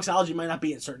stuff. Like, Comixology might not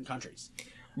be in certain countries.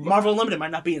 Marvel Unlimited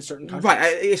might not be in certain countries.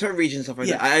 Right, certain regions and stuff like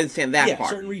that. I understand that part. Yeah,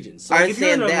 certain regions. So if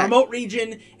you're in a remote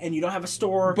region and you don't have a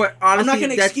store, but honestly, I'm not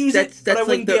going to excuse it, but I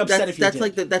wouldn't be upset if you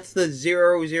did. That's the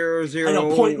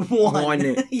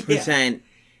 0.001%.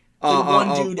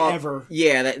 One dude ever.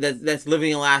 Yeah, that's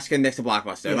living in Alaska next to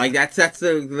Blockbuster. Yeah. Like, that's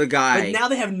the guy. But now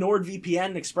they have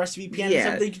NordVPN, ExpressVPN, and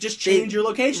stuff. They can just change your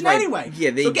location anyway.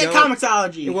 Yeah, so get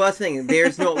Comixology. Well, that's the thing.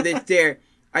 There's no...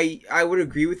 I would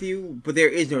agree with you, but there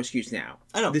is no excuse now.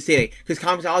 I know. This day, because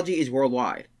Comixology is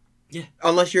worldwide. Yeah.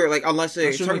 Unless you're like,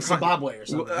 Zimbabwe or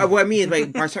something. What I mean is,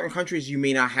 like, by certain countries, you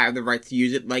may not have the right to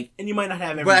use it. Like, and you might not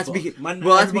have every book.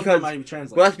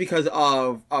 That's because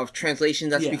of translation.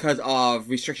 That's because of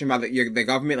restriction by the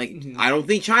government. Like, I don't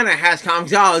think China has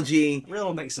Comixology. I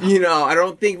don't think so. I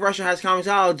don't think Russia has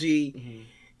Comixology.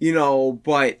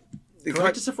 But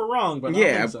correct us if we're wrong, but I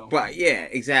don't think so. But yeah,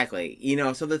 exactly.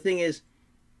 So the thing is,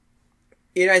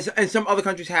 and some other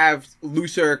countries have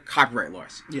looser copyright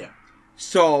laws. Yeah.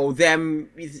 So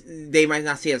they might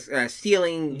not see it as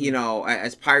stealing,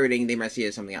 as pirating. They might see it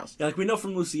as something else. Yeah, like we know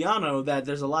from Luciano that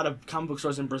there's a lot of comic book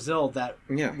stores in Brazil that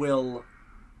will,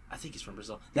 I think he's from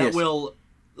Brazil, that will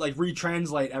like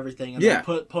retranslate everything and then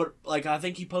put like, I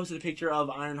think he posted a picture of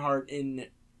Ironheart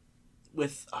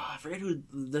with I forget who.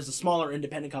 There's a smaller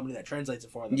independent company that translates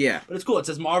it for them. Yeah, but it's cool. It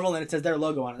says Marvel and it says their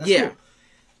logo on it. That's cool.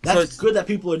 That's good that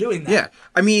people are doing that. Yeah.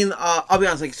 I mean, I'll be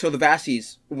honest, so the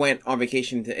Vasties went on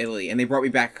vacation to Italy, and they brought me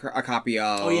back a copy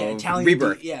of Italian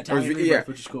Rebirth. Italian Rebirth,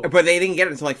 which is cool. But they didn't get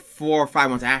it until like 4 or 5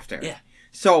 months after. Yeah.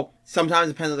 So, sometimes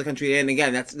it depends on the country, and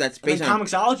again, that's based on...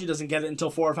 Comixology doesn't get it until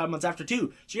 4 or 5 months after,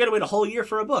 too. So you gotta wait a whole year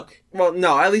for a book. Well,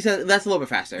 no, at least that's a little bit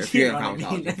faster if you're in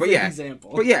Comixology. But yeah,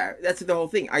 example. But yeah, that's the whole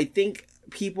thing. I think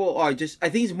people are I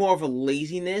think it's more of a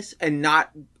laziness and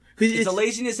not... It's a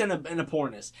laziness and a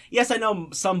poorness. Yes, I know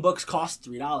some books cost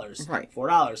 $3, right,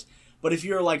 $4. But if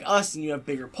you're like us and you have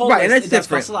bigger pull lists, and that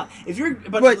costs a lot.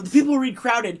 But the people who read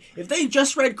Crowded, if they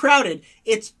just read Crowded,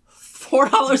 it's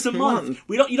 $4 a month.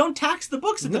 You don't tax the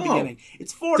books at the beginning.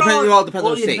 It's $4. Depends on the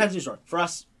state. Depends on your store. For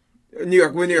us, we're New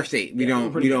York State. We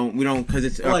don't because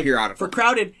it's a periodical. For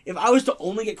Crowded, if I was to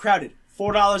only get Crowded,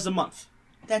 $4 a month.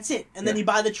 That's it. And then you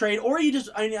buy the trade, or you just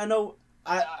I know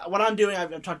what I'm doing, I've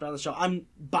talked about on the show. I'm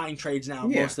buying trades now,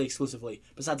 mostly exclusively.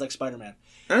 Besides like Spider-Man,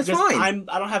 that's fine.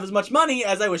 I don't have as much money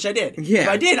as I wish I did. Yeah. If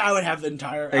I did, I would have the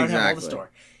entire. I would have all the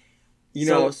store. You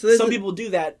know, so some people do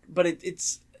that, but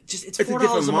it's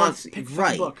 $4 a month. Pick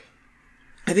a book.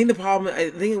 I think the problem. I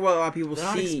think what a lot of people they're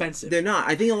not expensive. They're not.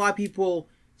 I think a lot of people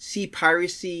see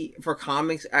piracy for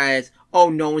comics as, oh,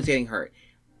 no one's getting hurt.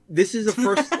 This is the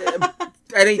first.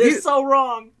 They're so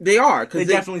wrong. They are. They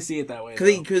definitely see it that way.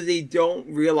 Because they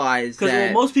don't realize that.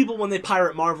 Because most people, when they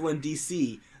pirate Marvel and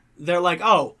DC, they're like,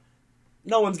 oh,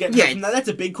 no one's getting hurt from that. That's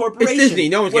a big corporation. It's Disney.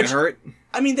 No one's getting hurt.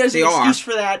 I mean, there's an excuse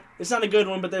for that. It's not a good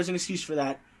one, but there's an excuse for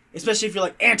that. Especially if you're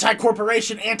like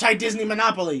anti-corporation, anti-Disney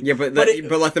monopoly. Yeah, but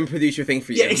let them produce your thing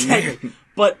for you. Yeah, exactly.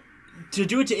 But to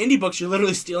do it to indie books, you're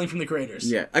literally stealing from the creators.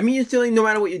 Yeah. I mean, you're stealing no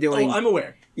matter what you're doing. Oh, I'm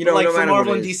aware. You know, like no for matter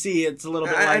Marvel what and DC, it's a little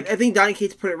bit like... I think Donny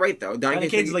Cates put it right, though. Donny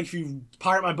Cates is like, if you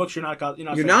pirate my books, you're not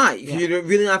You're not. Yeah. You're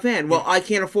really not a fan. Well, I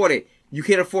can't afford it. You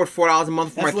can't afford $4 a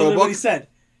month for my Thor book? That's literally what he said.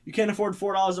 You can't afford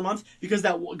 $4 a month because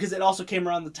it also came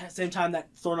around the same time that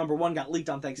Thor #1 got leaked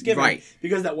on Thanksgiving. Right.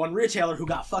 Because that one retailer who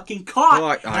got fucking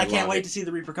caught. I can't wait to see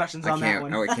the repercussions on that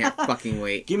one. I can't fucking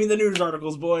wait. Give me the news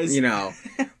articles, boys. You know.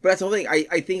 But that's the whole thing.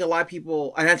 I think a lot of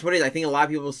people, and that's what it is, I think a lot of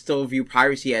people still view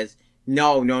piracy as,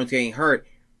 no one's getting hurt.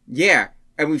 Yeah.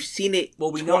 And we've seen it.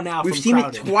 Well, we know now. We've seen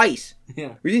it twice.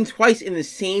 Yeah. We've seen it twice in the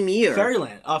same year.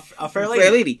 Fairyland. A Fair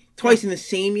Lady. Twice in the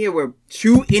same year where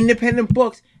 2 independent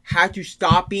books had to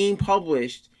stop being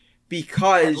published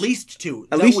because at least 2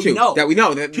 that we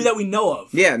know 2 that we know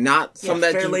of. Yeah, not some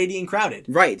that Fair Lady and Crowded.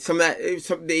 Right, some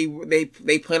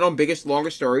they planned on bigger,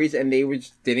 longer stories and they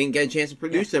didn't get a chance to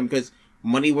produce them because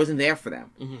money wasn't there for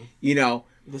them. Mm-hmm. You know,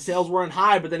 the sales weren't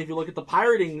high, but then if you look at the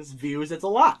pirating views, it's a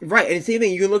lot. Right, and the same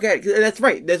thing you can look at. That's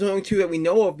right. There's only 2 that we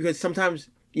know of because sometimes.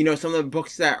 You know, some of the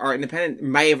books that are independent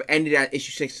might have ended at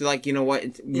issue 6. So, like, you know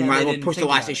what? We might as well push the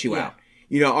last issue out.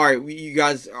 You know, all right, you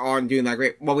guys aren't doing that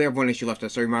great. Well, we have 1 issue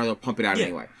left, so we might as well pump it out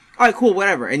anyway. All right, cool,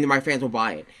 whatever. And my fans will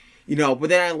buy it. You know, but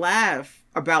then I laugh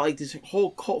about, like, this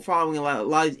whole cult following a lot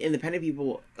of these independent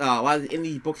people, a lot of the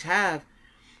indie books have.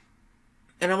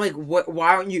 And I'm like, what?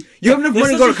 Why aren't you? You have enough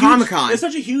money to go to Comic-Con. There's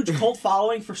such a huge cult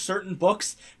following for certain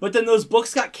books, but then those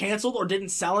books got canceled or didn't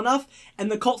sell enough,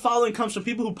 and the cult following comes from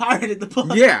people who pirated the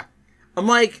book. Yeah. I'm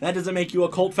like... That doesn't make you a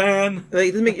cult fan. Like,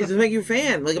 it doesn't make you a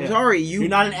fan. Like, I'm sorry. You're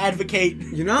not an advocate.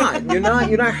 You're not. You're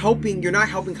not helping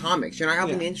comics. You're not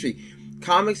helping the industry.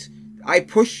 Comics, I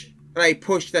push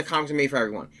that comics are made for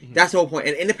everyone. Mm-hmm. That's the whole point.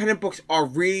 And independent books are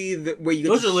really where you get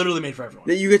Those are literally made for everyone.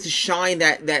 That you get to shine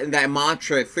that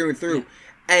mantra through and through. Yeah.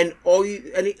 And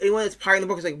anyone that's pirating the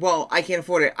book is like, well, I can't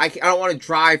afford it. I don't want to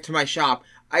drive to my shop.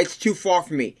 It's too far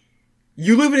for me.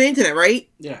 You live in the internet, right?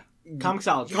 Yeah.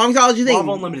 Comixology thing.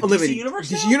 Marvel Unlimited. DC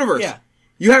Universe. DC Universe. Yeah.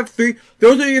 You have 3.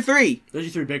 Those are your 3. Those are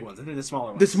your 3 big ones. I think the smaller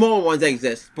ones. The smaller ones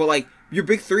exist, but like your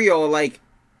big 3 are like.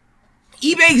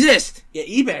 eBay exists. Yeah,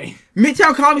 eBay.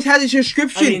 Midtown Comics has a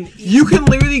subscription. You can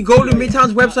literally go to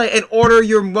Midtown's website and order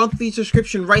your monthly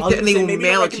subscription right there, and they will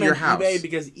mail it to your house. eBay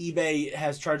because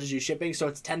eBay charges you shipping, so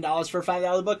it's $10 for a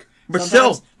 $5 book. But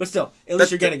still, at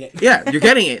least you're getting it. Yeah, you're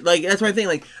getting it. Like that's my thing.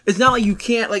 Like it's not like you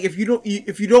can't. Like if you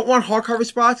don't want hardcover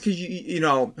spots because you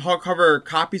know hardcover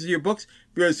copies of your books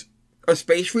because of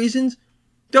space reasons,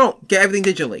 don't get everything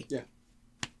digitally. Yeah.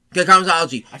 Get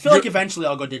Comixology. I feel like eventually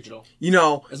I'll go digital. You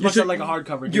know, as much as I like a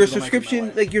hardcover. Your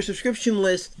subscription, like your subscription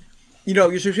list. You know,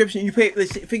 your subscription. You pay.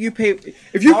 If you pay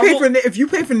for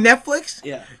Netflix.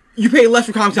 Yeah. You pay less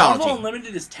for Comixology. Marvel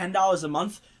Unlimited is $10 a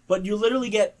month, but you literally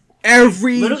get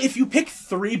if you pick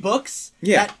 3 books,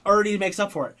 that already makes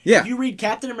up for it. Yeah. If you read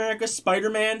Captain America,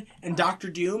 Spider-Man, and Doctor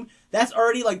Doom, that's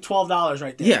already like $12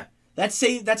 right there. Yeah.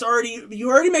 You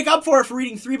already make up for it for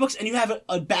reading 3 books, and you have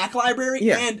a back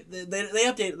library, and they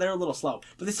update. They're a little slow,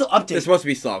 but they still update. They're supposed to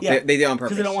be slow. Yeah. They do it on purpose.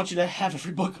 Because they don't want you to have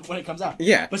every book when it comes out.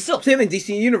 Yeah. But still. Same thing,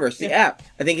 DC Universe, the app.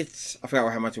 I think I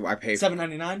forgot how much I paid.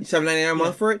 $7.99? $7.99 a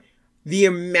month for it. The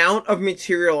amount of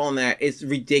material on that is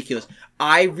ridiculous.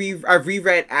 I've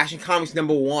reread Action Comics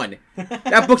 #1.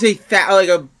 That book's a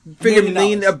 $1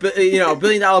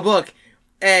 billion book.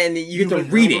 And you get to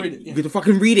read it. You get to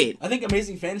fucking read it. I think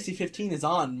Amazing Fantasy 15 is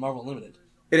on Marvel Unlimited.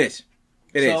 It is.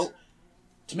 So,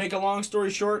 to make a long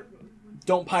story short,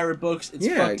 don't pirate books. It's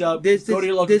fucked up. Go to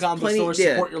your local comic store.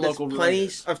 Support your local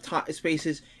readers. There's plenty of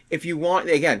spaces. If you want,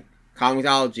 again,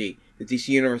 Comixology, the DC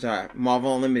Universe,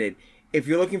 Marvel Unlimited. If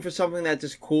you're looking for something that's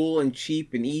just cool and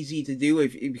cheap and easy to do,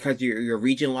 because you're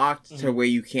region locked to where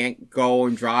you can't go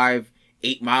and drive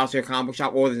 8 miles to a comic book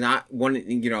shop, or there's not one,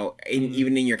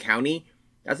 even in your county.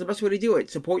 That's the best way to do it.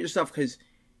 Support your stuff because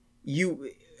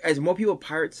as more people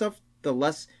pirate stuff, the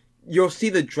less you'll see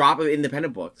the drop of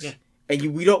independent books. Yeah.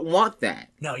 And we don't want that.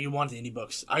 No, you want the indie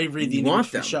books. I read the indie books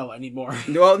for the show. I need more.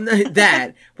 Well,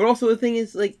 that. But also the thing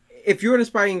is, like, if you're an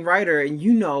aspiring writer and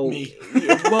you know... Me.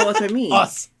 Well, that's what I mean.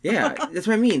 Us. Yeah, that's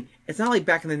what I mean. It's not like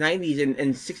back in the 90s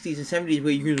and 60s and 70s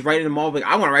where you could just write in the mall, like,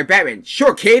 I want to write Batman.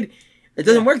 Sure, kid. It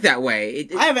doesn't work that way.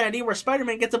 I have an idea where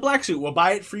Spider-Man gets a black suit. We'll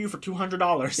buy it for you for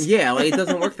 $200. Yeah, like, it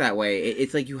doesn't work that way.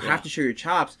 It's like you have to show your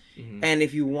chops. Mm-hmm. And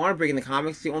if you want to break in the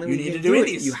comics, the only way you can do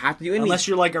indies. You have to do indies. Unless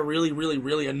you're like a really, really,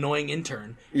 really annoying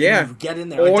intern. Yeah. You get in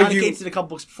there. Like Donny Cates did a couple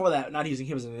books before that, not using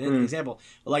him as an example.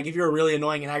 But like if you're a really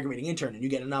annoying and aggravating intern and you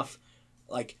get enough,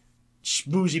 like,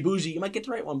 boozy, you might get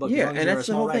to write one book. Yeah, and that's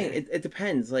the whole thing. It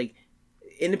depends. Like,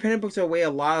 independent books are a way a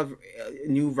lot of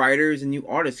new writers and new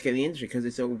artists get in the industry because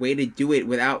it's a way to do it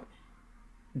without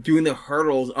doing the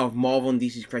hurdles of Marvel and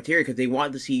DC's criteria because they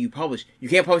want to see you publish. You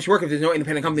can't publish work if there's no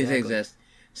independent companies that exist.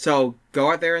 So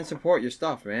go out there and support your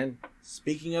stuff, man.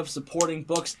 Speaking of supporting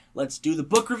books, let's do the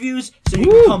book reviews so you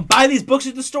can come buy these books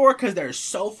at the store because they're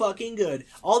so fucking good.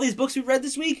 All these books we've read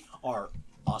this week are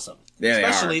awesome. Yeah,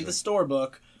 especially the store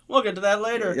book. We'll get to that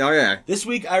later. Oh, yeah. This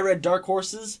week I read Dark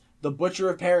Horses, The Butcher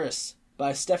of Paris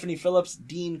by Stephanie Phillips,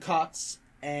 Dean Coates,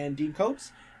 and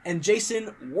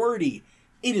Jason Wordie.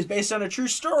 It is based on a true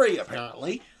story,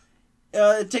 apparently.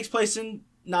 It takes place in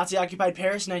Nazi-occupied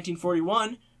Paris,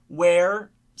 1941, where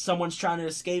someone's trying to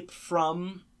escape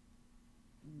from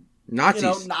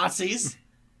Nazis.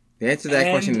 The answer to that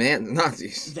question, man,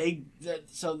 Nazis.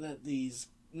 These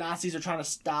Nazis are trying to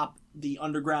stop the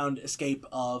underground escape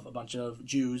of a bunch of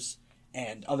Jews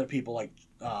and other people like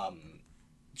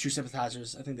true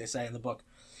sympathizers, I think they say in the book.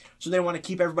 So they want to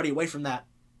keep everybody away from that.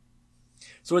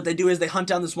 So what they do is they hunt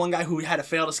down this one guy who had a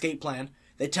failed escape plan.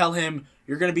 They tell him,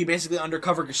 you're going to be basically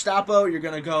undercover Gestapo. You're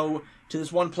going to go to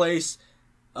this one place,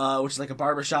 which is like a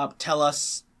barbershop. Tell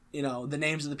us, the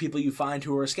names of the people you find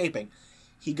who are escaping.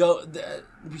 He goes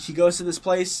to this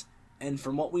place, and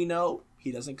from what we know,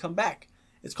 he doesn't come back.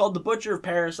 It's called The Butcher of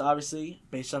Paris, obviously,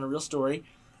 based on a real story.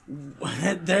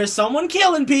 There's someone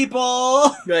killing people.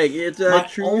 Like, it's a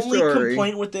true story. My only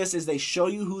complaint with this is they show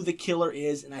you who the killer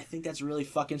is, and I think that's really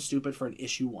fucking stupid for an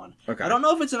issue 1. Okay. I don't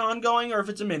know if it's an ongoing or if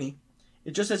it's a mini.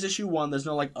 It just says issue 1. There's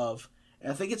no of.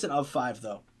 And I think it's an of 5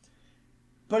 though.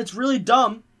 But it's really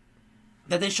dumb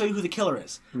that they show you who the killer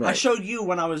is. Right. I showed you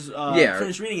when I was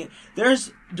finished reading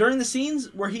it. During the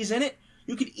scenes where he's in it,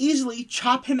 you could easily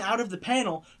chop him out of the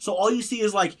panel, so all you see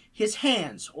is like his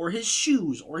hands or his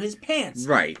shoes or his pants.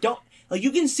 Right.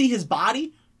 You can see his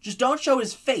body, just don't show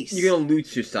his face. You can allude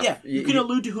to stuff. Yeah, you can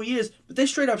allude to who he is, but they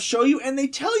straight up show you and they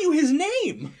tell you his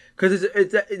name. Because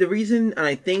it's the reason, and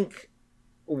I think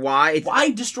why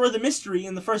destroy the mystery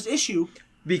in the first issue?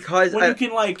 Because when you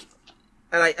can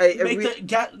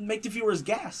make the viewers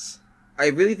guess. I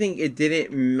really think it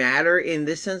didn't matter in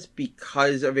this sense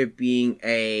because of it being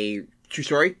a true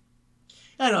story?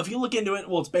 I don't know. If you look into it,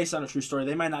 well, it's based on a true story.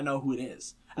 They might not know who it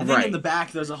is. I think in the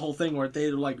back there's a whole thing where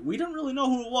they're like, we don't really know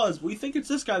who it was. We think it's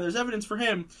this guy. There's evidence for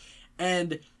him.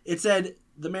 And it said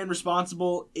the man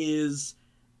responsible is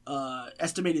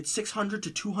estimated 600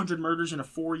 to 200 murders in a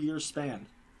 4-year span.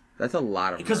 That's a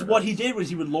lot of Because murders. what he did was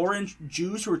he would lure in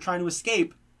Jews who were trying to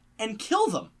escape and kill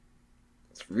them.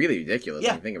 It's really ridiculous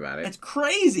when you think about it. It's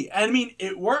crazy. And I mean,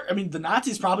 it worked. I mean, the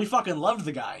Nazis probably fucking loved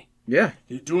the guy. Yeah.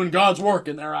 He's doing God's work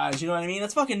in their eyes, you know what I mean?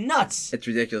 That's fucking nuts. It's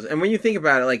ridiculous. And when you think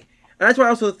about it, and that's why I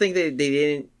also think they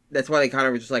didn't, that's why they kind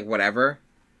of were just like, whatever.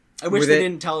 I wish they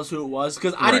didn't tell us who it was,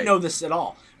 because I didn't know this at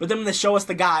all. But then when they show us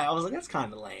the guy, I was like, that's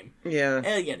kind of lame. Yeah.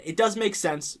 And again, it does make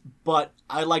sense, but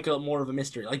I like more of a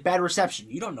mystery. Like Bad Reception,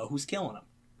 you don't know who's killing him.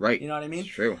 Right. You know what I mean? It's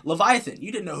true. Leviathan,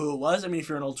 you didn't know who it was. I mean, if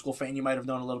you're an old school fan, you might have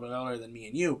known a little bit earlier than me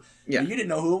and you. Yeah. But you didn't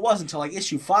know who it was until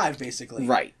issue 5, basically.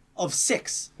 Right. Of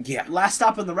 6. Yeah. Last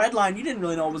Stop on the Red Line, you didn't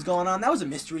really know what was going on. That was a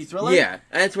mystery thriller. Yeah.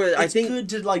 And that's what I think.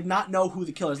 It's good to not know who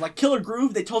the killer is. Like Killer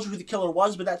Groove, they told you who the killer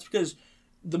was, but that's because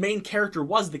the main character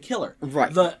was the killer.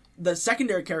 Right. The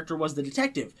secondary character was the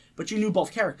detective, but you knew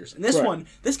both characters. And this one,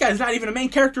 this guy's not even a main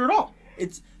character at all.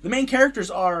 It's the main characters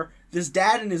are this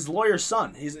dad and his lawyer's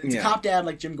son. It's a cop dad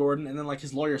like Jim Gordon, and then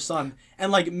his lawyer's son,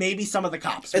 and maybe some of the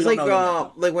cops. It's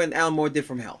like when Alan Moore did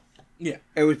From Hell. Yeah.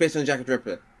 It was based on Jack the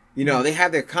Ripper. You know, they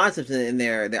have their concepts in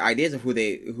their ideas of who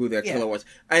their killer was.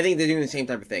 I think they're doing the same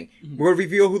type of thing. Mm-hmm. We're going to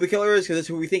reveal who the killer is because that's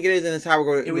who we think it is, and that's how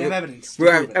we're going to... we have evidence. And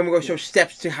we're going to show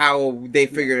steps to how they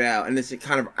figured it out, and this is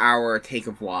kind of our take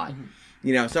of why. Mm-hmm.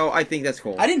 You know, so I think that's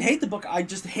cool. I didn't hate the book. I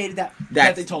just hated that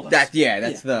they told us. That's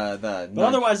the But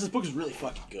otherwise, this book is really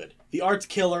fucking good. The art's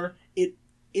killer.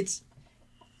 It's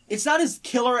not as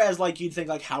killer as you'd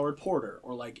think Howard Porter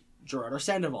or Gerardo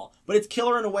Sandoval, but it's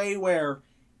killer in a way where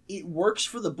it works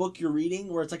for the book you're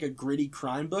reading, where it's like a gritty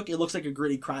crime book. It looks like a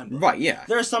gritty crime book. Right, yeah.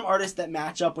 There are some artists that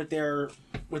match up with their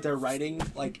writing,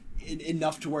 like,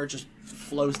 enough to where it just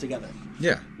flows together.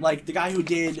 Yeah. Like, the guy who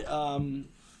did Conan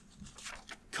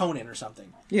or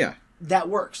something. Yeah. That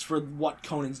works for what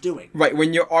Conan's doing. Right,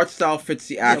 when your art style fits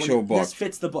the actual book. This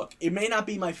fits the book. It may not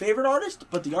be my favorite artist,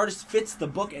 but the artist fits the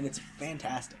book, and it's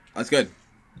fantastic. That's good.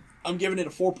 I'm giving it a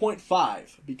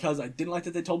 4.5 because I didn't like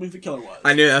that they told me who the killer was.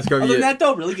 I knew that's going to be Other than that,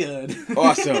 though, really good.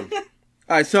 Awesome. All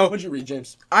right, so what'd you read,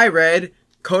 James? I read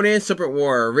Conan Separate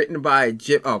War,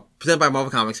 presented by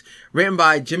Marvel Comics, written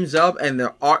by Jim Zub and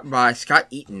the art by Scott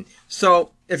Eaton.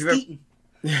 So if you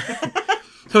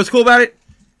so what's cool about it,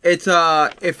 it's so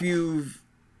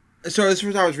this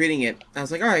was I was reading it. I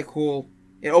was like, all right, cool.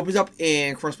 It opens up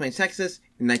in Cross Plains, Texas,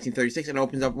 in 1936, and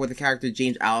opens up with the character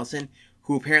James Allison,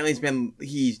 who apparently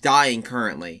he's dying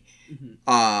currently.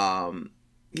 Mm-hmm.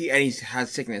 He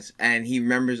has sickness, and he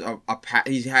remembers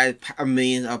he's had a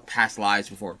million of past lives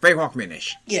before. Very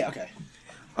Hawkman-ish. Yeah. Okay.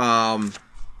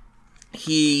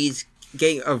 He's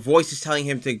getting a voice is telling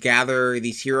him to gather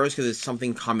these heroes because there's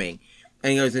something coming,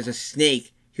 and he goes, "There's a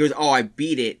snake." He goes, "Oh, I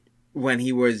beat it when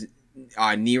he was."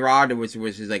 Nimrod was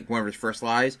his one of his first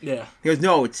lies. Yeah. He goes,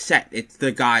 no, it's Set. It's the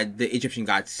Egyptian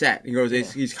god Set. He goes,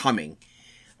 he's coming,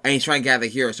 and he's trying to gather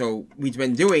heroes. So he's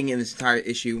been doing in this entire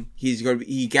issue. He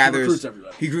recruits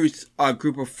everybody. He recruits a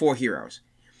group of 4 heroes.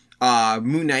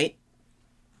 Moon Knight.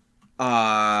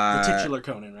 The titular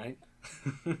Conan, right?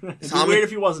 It'd be weird if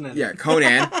he wasn't in it. Yeah,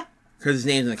 Conan, because his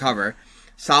name's in the cover.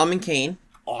 Solomon Kane.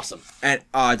 Awesome. And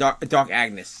Doc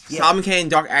Agnes. Yeah. Solomon Kane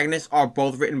and Doc Agnes are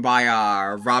both written by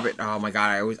Robert. Oh my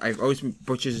god, I always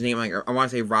butcher his name. Like I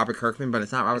want to say Robert Kirkman, but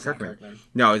it's not Robert Kirkman.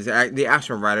 No, the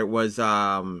actual writer was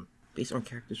based on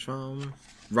characters from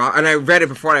and I read it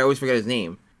before and I always forget his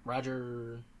name.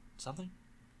 Roger something?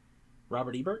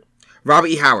 Robert Ebert? Robert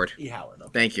E. Howard. E. Howard.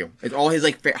 Okay. Thank you. It's all his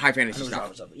high fantasy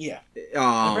stuff. Yeah.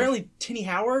 Apparently, Tinny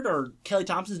Howard or Kelly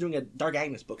Thompson's doing a Dark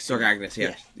Agnes book. Dark Agnes,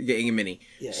 yeah. Getting a mini.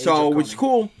 Yeah, so, which is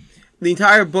cool. The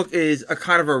entire book is a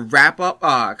kind of a wrap up,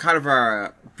 kind of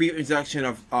a brief introduction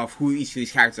of who each of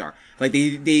these characters are. Like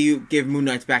they give Moon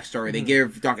Knight's backstory, they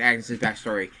give Dark Agnes's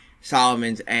backstory,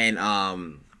 Solomon's and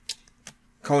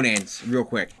Conan's real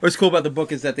quick. What's cool about the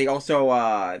book is that they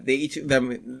also they each of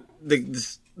them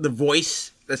the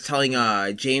voice that's telling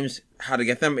James how to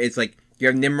get them is like you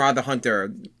have Nimrod the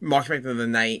Hunter, Marksman of the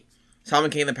Night,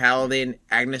 Solomon Kane the Paladin,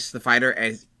 Agnes the Fighter,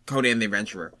 and Conan the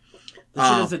Adventurer. It should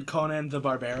have said Conan the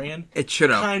Barbarian. It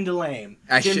should have. Kinda lame.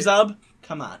 Jim Zub,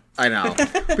 come on. I know.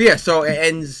 But yeah, so it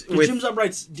ends with... Jim Zub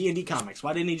writes D&D comics.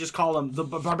 Why didn't he just call them the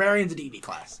Barbarian's a D&D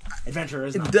class?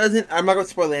 Adventurers not. It doesn't... I'm not going to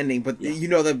spoil the ending, but you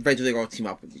know that eventually they're going to team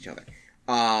up with each other.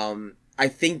 I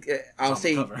think... I'll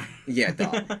say... Yeah,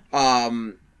 duh.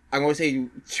 I'm going to say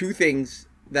 2 things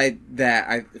that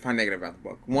I find negative about the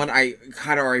book. One, I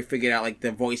kind of already figured out, like,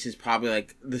 the voice is probably,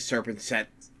 like, the Serpent Set.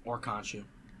 Or Khonshu.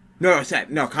 No, Set.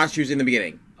 No, Khonshu's in the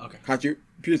beginning. Okay. Khonshu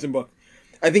appears in the book.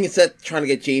 I think it's Set trying to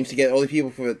get James to get all the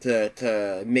people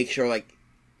to make sure, like,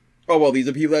 oh, well, these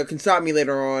are people that can stop me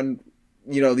later on.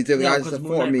 You know, these are the guys that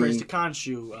for me. Prays to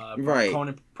Khonshu. Right.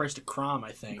 Conan prays to Crom,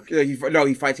 I think.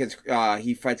 He fights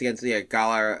against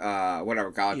Gala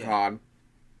Khan.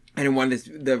 And when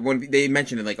they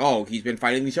mentioned it, like, oh, he's been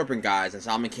fighting these serpent guys, and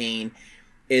Solomon Kane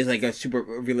is like a super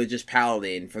religious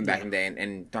paladin from back in the day,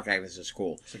 and Dark Agnes is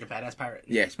cool. She's like a badass pirate.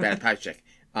 Yeah, she's a badass pirate chick.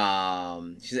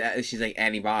 She's like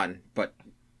Annie Bond, but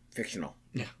fictional.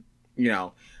 Yeah. You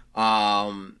know,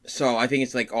 so I think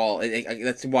it's like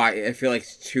that's why I feel like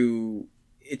it's too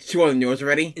on the nose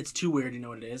already. It's too weird, you know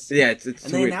what it is? Yeah, it's and too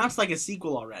they weird. announced like a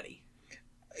sequel already.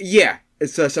 Yeah,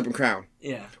 it's a Serpent Crown.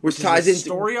 Yeah. Which ties into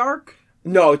story arc?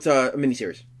 No, it's a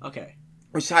miniseries. Okay.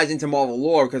 Which ties into Marvel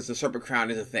lore because the Serpent Crown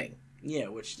is a thing. Yeah,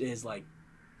 which is like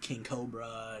King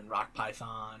Cobra and Rock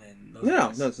Python and those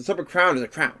guys. No, the Serpent Crown is a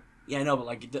crown. Yeah, I know, but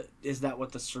like, is that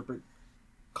what the Serpent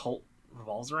cult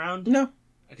revolves around? No.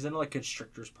 Because I know like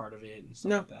Constrictor's part of it and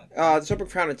stuff like that. The Serpent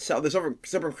Crown itself, the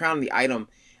Serpent Crown, the item,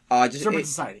 Serpent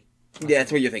Society. Yeah,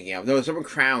 that's what you're thinking of. No, the Serpent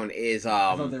Crown is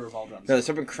I thought they revolved around. No, the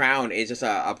Serpent Crown is just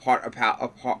a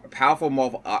powerful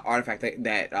Marvel artifact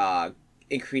that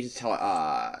increases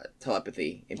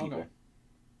telepathy in people. Okay.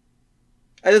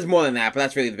 There's more than that, but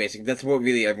that's really the basic. That's what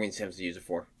really everyone seems to use it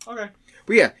for. Okay.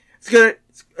 But yeah, it's good.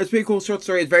 It's a pretty cool short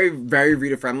story. It's very, very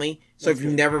reader friendly. So if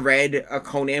you've never read a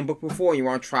Conan book before and you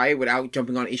want to try it without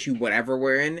jumping on issue whatever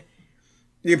we're in,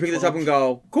 you can pick this up and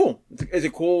go, cool. It's a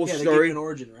cool story. They give you an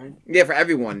origin, right? Yeah, for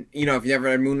everyone. You know, if you've never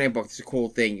read a Moon Knight book, it's a cool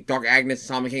thing. Dark Agnes,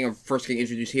 Solomon Kane are first getting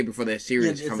introduced here before the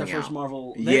series coming out. It's the first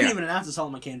Marvel. They didn't even announce the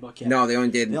Solomon Kane book yet. No, they only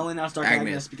did. They only announced Dark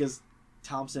Agnes because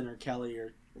Thompson or Kelly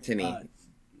or Tinny.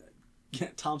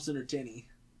 Thompson or Tinney.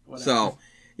 Whatever. So,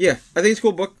 yeah, I think it's a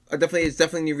cool book. It's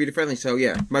definitely new reader friendly. So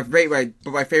yeah, my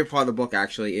favorite part of the book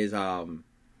actually is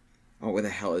where the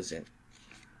hell is it?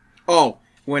 Oh,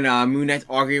 when Moon Knight's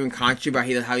arguing with Khonshu about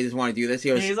how he doesn't want to do this.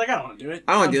 He's like, I don't want to do it.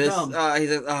 I don't want to do this.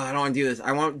 He's like, oh, I don't want to do this.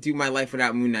 I want to do my life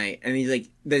without Moon Knight. And he's like,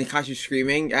 then Khonshu's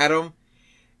screaming at him,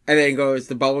 and then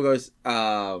the bubble goes,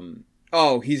 the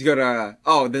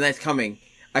night's coming.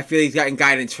 I feel he's gotten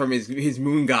guidance from his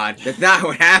moon god. That's not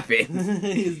what happened.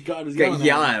 His god is yelling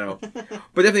at him.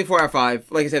 But definitely 4 out of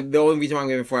 5. Like I said, the only reason why I'm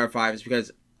giving 4 out of 5 is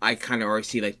because I kind of already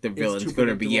see like the villain's going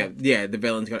to be the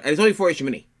villain's going to, and it's only 4 issue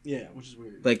mini. Yeah, which is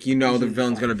weird. Like the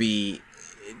villain's going to be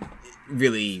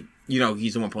really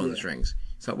he's the one pulling the strings.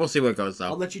 So we'll see where it goes though.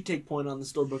 I'll let you take point on the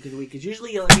store book of the week because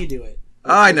usually you let me do it.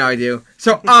 I know I do.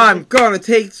 So I'm gonna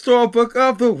take store book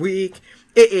of the week.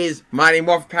 It is Mighty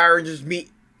Morphin Power Rangers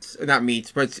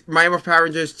but Mighty Morphin Power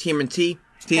Rangers TMNT.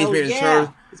 Teenage Mutant Ninja Turtles.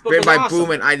 Written by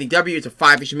Boom and IDW. It's a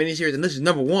 5-issue miniseries, and this is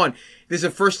number 1. This is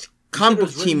the first comic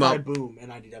book team up. By Boom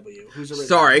and IDW. Who's original?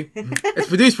 Sorry, it's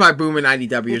produced by Boom and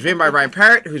IDW. It's written by Ryan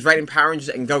Parrott, who's writing Power Rangers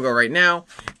and Go-Go right now,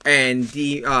 and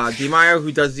Di Maio,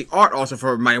 who does the art also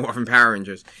for Mighty Morphin Power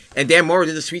Rangers, and Dan Moore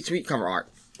did the sweet cover art.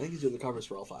 I think he's doing the covers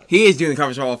for all 5. He is doing the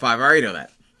covers for all 5. I already know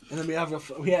that. And then we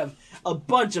have a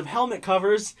bunch of helmet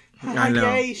covers. I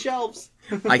know. Yay, shelves.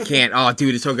 I can't. Oh,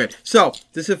 dude, it's so good. So,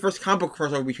 this is the first comic book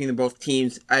crossover between the both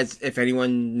teams. As if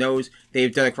anyone knows,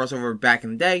 they've done a crossover back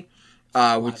in the day.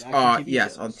 Which on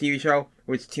TV show,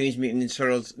 with Teenage Mutant Ninja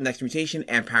Turtles Next Mutation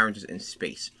and Power Rangers in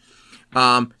Space.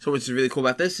 So what's really cool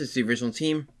about this is the original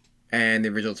team and the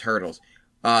original Turtles.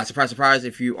 Surprise, surprise,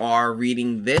 if you are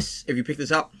reading this, if you pick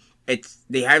this up,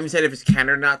 they haven't said if it's canon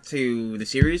or not to the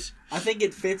series. I think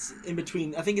it fits in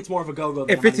between. I think it's more of a Go-Go.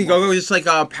 It fits in Go-Go just like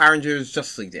Power Rangers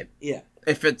Justice League did. Yeah.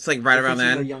 If it's like right around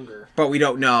then. Younger. But we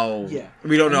don't know. Yeah.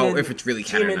 We don't know if it's really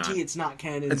canon TMNT, or not. it's not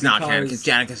canon. It's not canon because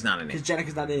Janica's not in it. Because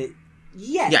Janica's not in it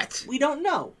yet. We don't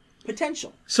know.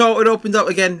 Potential. So it opens up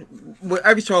again. With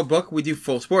every Star book, we do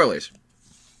full spoilers.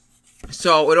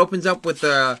 So it opens up with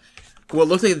what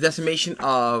looks like the decimation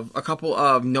of a couple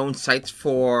of known sites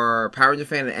for Power Ranger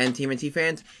fans and TMNT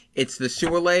fans. It's the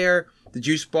sewer layer, the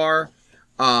juice bar,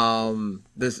 the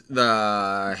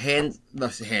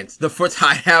Foot's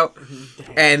hideout,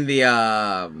 and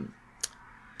the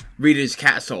Rita's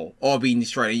castle all being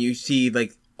destroyed, and you see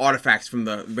like artifacts from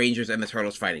the Rangers and the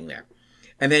Turtles fighting there.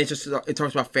 And then it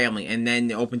talks about family, and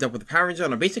then it opens up with the Power Rangers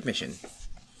on a basic mission,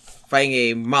 fighting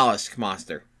a mollusk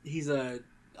monster. He's a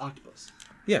octopus.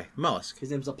 Yeah, mollusk.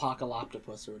 His name's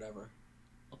Apocalyptopus or whatever.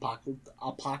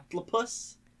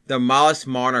 Apocalypus? The mollusk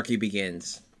monarchy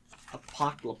begins.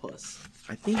 Apocalypus.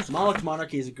 I think it's Mollusk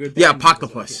Monarchy is a good. Yeah,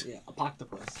 Apocalypus. Yeah,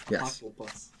 Apocalypus. Yes.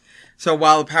 Apocalypus. So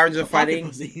while the Power Rangers are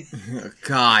fighting,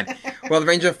 God, while the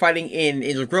Rangers are fighting in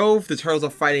Angel Grove, the Turtles are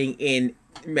fighting in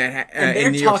Manhattan. And they're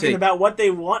in New York talking City. about what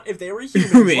they want if they were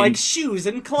humans, like shoes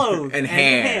and clothes and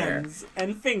hair, hands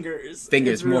and fingers.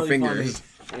 Fingers, more fingers.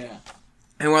 Funny. Yeah.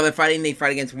 And while they're fighting, they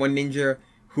fight against one ninja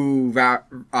who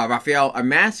Raphael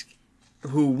Amask,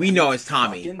 who we know as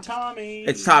Tommy. Fucking Tommy.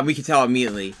 It's Tom. We can tell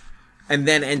immediately. And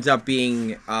then ends up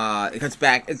being, it cuts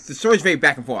back. The story's very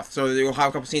back and forth. So you'll have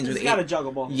a couple scenes with it's got a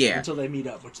juggle until they meet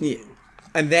up, which they do.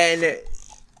 And then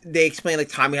they explain like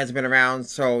Tommy hasn't been around,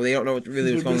 so they don't know what's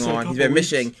going on. He's been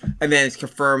missing. And then it's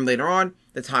confirmed later on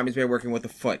that Tommy's been working with the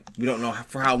Foot. We don't know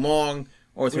for how long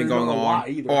or what's been going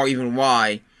on or even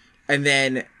why. And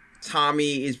then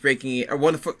Tommy is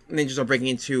one of the Foot ninjas are breaking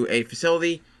into a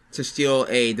facility to steal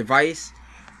a device.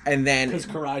 And then because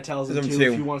Karai tells him to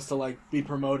if he wants to like be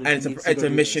promoted, and it's a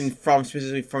mission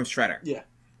specifically from Shredder. Yeah.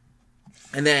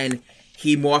 And then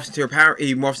he morphs into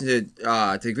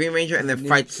to the Green Ranger, and then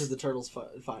fights because the Turtles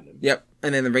find him. Yep.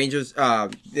 And then the Rangers,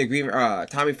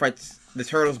 Tommy fights the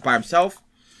Turtles by himself,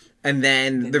 and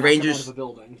then the Rangers. Out of a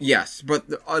building. Yes, but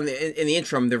in the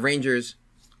interim, the Power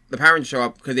Rangers show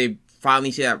up because they finally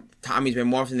see that Tommy's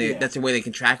been morphed, and that's the way they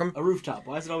can track him. A rooftop.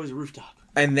 Why is it always a rooftop?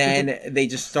 And then they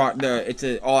just start it's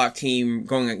an all-out team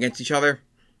going against each other.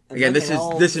 Again, this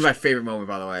is my favorite moment,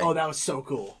 by the way. Oh, that was so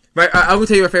cool. But I will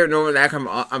tell you my favorite moment.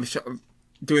 I'm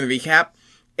doing the recap.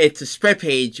 It's a spread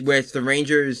page where it's the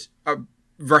Rangers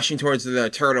rushing towards the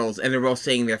Turtles, and they're both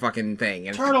saying their fucking thing.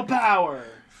 And Turtle power!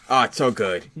 Oh, it's so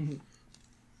good. And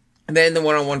then the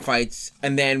one-on-one fights,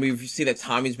 and then we see that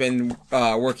Tommy's been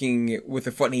working with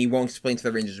the Foot, and he won't explain to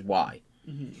the Rangers why.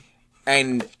 Mm-hmm.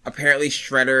 And apparently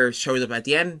Shredder shows up at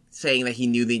the end saying that he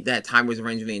knew that Tommy was a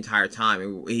Ranger the entire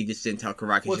time. He just didn't tell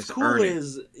Karaki. What's cool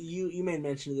is, you made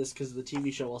mention of this because the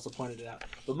TV show also pointed it out,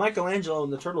 but Michelangelo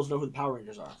and the Turtles know who the Power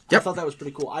Rangers are. Yep. I thought that was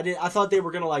pretty cool. I thought they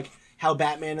were going to like how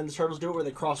Batman and the Turtles do it where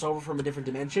they cross over from a different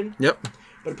dimension. Yep.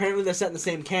 but apparently they're set in the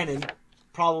same canon,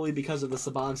 probably because of the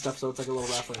Saban stuff. So it's like a little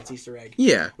reference, Easter egg.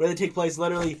 Yeah, where they take place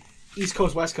literally East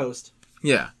Coast, West Coast.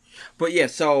 Yeah, but yeah,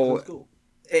 so cool.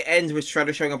 It ends with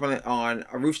Shredder showing up on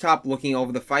a rooftop, looking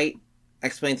over the fight,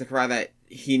 explains to Karai that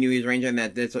he knew he was Ranger and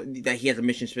that he has a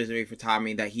mission specifically for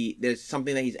Tommy. That there's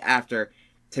something that he's after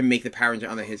to make the Power Ranger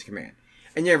under his command.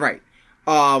 And you're right.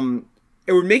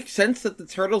 It would make sense that the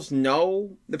Turtles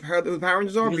know the Power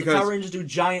Rangers are because the Power Rangers do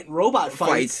giant robot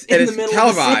fights in the middle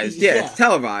televised. Of the city. Yeah, it's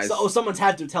televised. So someone's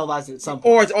had to televise it at some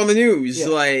point. Or it's on the news,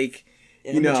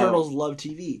 And the Turtles love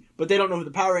TV, but they don't know who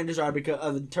the Power Rangers are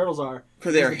because the Turtles are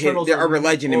because they're urban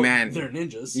legend and man. They're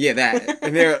ninjas. Yeah, that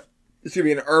and it's gonna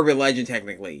be an urban legend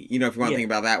technically. If you want to think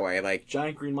about it that way, like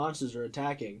giant green monsters are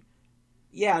attacking.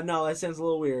 Yeah, no, that sounds a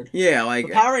little weird. Yeah, like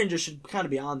the Power Rangers should kind of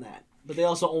be on that, but they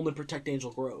also only protect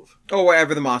Angel Grove or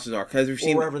wherever the monsters are because we've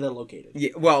seen wherever they're located.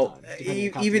 Yeah, well,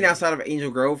 even outside of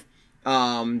Angel Grove.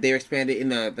 They expanded in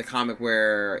the comic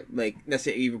where let's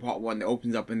say even part 1 that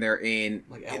opens up and they're in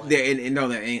they're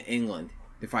in England.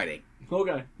 They're fighting.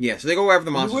 Okay. Yeah, so they go wherever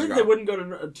the monsters go. They wouldn't go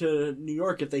to New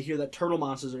York if they hear that turtle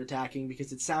monsters are attacking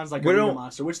because it sounds like a Rita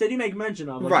monster, which they do make mention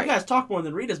of. Like, you guys talk more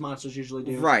than Rita's monsters usually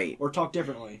do. Right. Or talk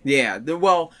differently. Yeah. The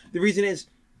reason is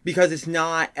because it's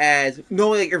not as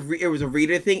normally if it was a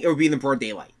Rita thing, it would be in the broad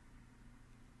daylight.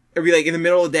 It'd be in the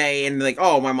middle of the day and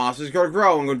my monster's gonna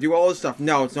grow and gonna do all this stuff.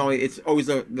 No, it's always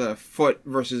the foot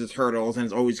versus the turtles and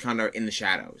it's always kind of in the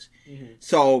shadows. Mm-hmm.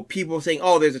 So people saying,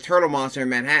 oh, there's a turtle monster in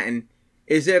Manhattan.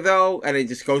 Is there though? And it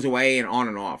just goes away and on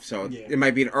and off. So it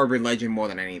might be an urban legend more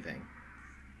than anything.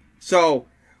 So,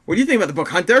 what do you think about the book,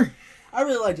 Hunter? I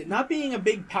really liked it. Not being a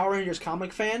big Power Rangers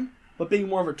comic fan, but being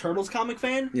more of a Turtles comic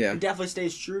fan, it definitely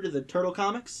stays true to the Turtle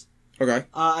comics. Okay.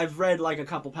 I've read a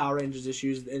couple Power Rangers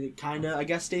issues, and it kind of, I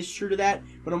guess, stays true to that.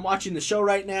 But I'm watching the show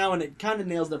right now, and it kind of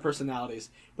nails their personalities.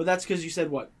 But that's because you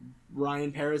said,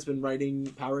 Ryan Parrott's been writing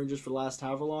Power Rangers for the last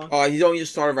however long? He's only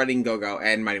just started writing Go-Go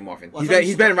and Mighty Morphin. Well,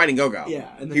 he's been writing Go-Go. Yeah.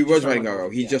 And he was writing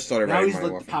Go-Go. He just started writing Mighty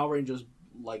Morphin. Now he's the Power Rangers,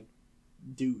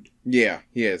 dude. Yeah,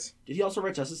 he is. Did he also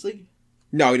write Justice League?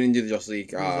 No, he didn't do the Justice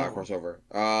League crossover.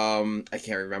 I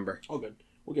can't remember. Oh, good.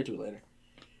 We'll get to it later.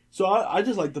 So I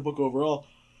just like the book overall.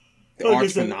 The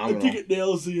art's phenomenal. I think it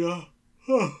nails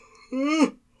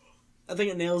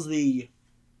the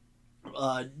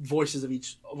voices of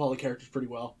all the characters pretty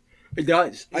well. It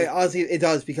does. Honestly, it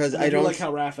does because I don't like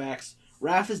how Raph acts.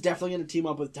 Raph is definitely going to team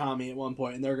up with Tommy at one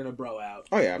point, and they're going to bro out.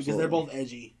 Oh yeah, absolutely. Because they're both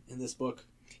edgy in this book.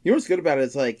 You know what's good about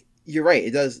it? It's you're right.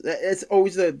 It does. It's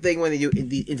always the thing when they do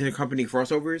intercompany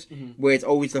crossovers, where it's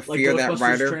always the fear that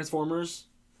writer. Transformers.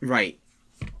 Right.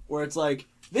 Where it's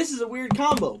this is a weird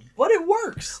combo, but it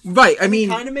works. Right, it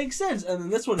kind of makes sense, and then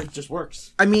this one, it just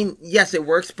works. I mean, yes, it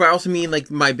works, but I also mean,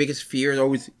 my biggest fear is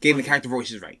always getting the character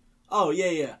voices right. Oh,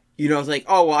 yeah. It's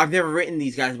I've never written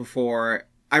these guys before.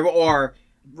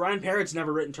 Ryan Parrott's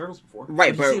never written Turtles before.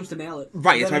 Right, but he seems to nail it.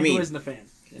 Right, that's what I mean. He isn't a fan.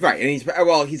 Yeah. Right, and he's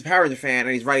a Power Ranger fan,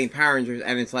 and he's writing Power Rangers,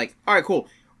 and it's all right, cool.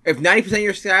 If 90% of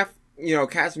your staff,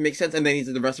 cast makes sense, and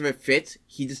then the rest of it fits,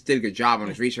 he just did a good job on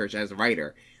his research as a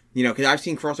writer. Because I've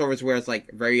seen crossovers where it's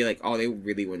very they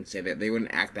really wouldn't say that. They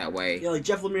wouldn't act that way. Yeah,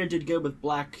 Jeff Lemire did good with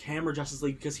Black Hammer Justice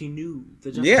League because he knew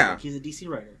the Justice League. He's a DC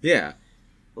writer. Yeah.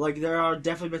 There are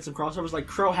definitely been some crossovers,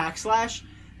 Crow Hack Slash.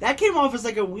 That came off as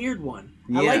a weird one.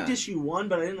 Yeah. I liked issue 1,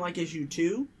 but I didn't like issue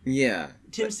 2. Yeah.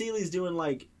 Tim Seeley's doing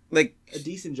a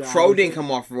decent job. Crow didn't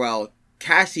come off well.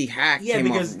 Cassie Hack came off right. Yeah,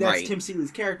 because that's Tim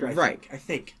Seeley's character, I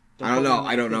think. I don't know.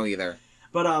 I don't know either.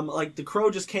 But, the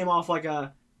Crow just came off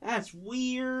that's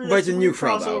weird. But it's a new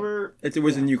Crow, though. It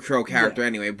was a new Crow character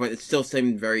anyway, but it still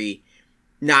seemed very...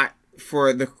 Not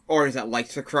for the audience that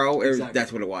likes the Crow. Exactly.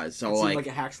 That's what it was. So, it seemed like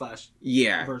a Hack Slash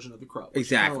version of the Crow.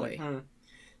 Exactly.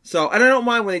 So, and I don't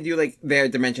mind when they do, their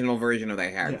dimensional version of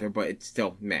that character, but it's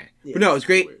still meh. Yeah, but no, it's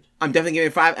great. Weird. I'm definitely giving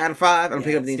it 5 out of 5. I'm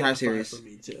picking up the entire series. For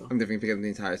me too. I'm definitely picking up the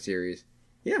entire series.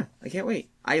 Yeah, I can't wait.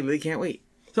 I really can't wait.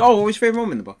 So, what was your favorite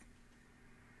moment in the book?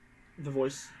 The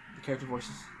character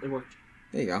voices. They worked.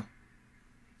 There you go.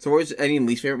 So what was any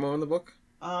least favorite moment in the book?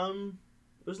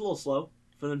 It was a little slow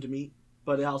for them to meet,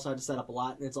 but it also had to set up a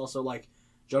lot, and it's also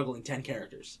juggling 10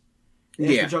 characters.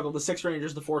 They have to juggle the 6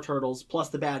 Rangers, the 4 Turtles, plus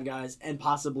the bad guys, and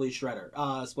possibly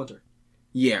Splinter.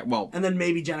 Yeah, well... And then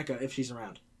maybe Jennika, if she's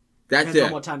around. That's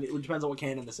it. It depends on what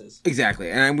canon this is.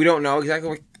 Exactly, and we don't know exactly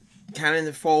what canon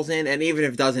it falls in, and even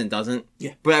if it doesn't.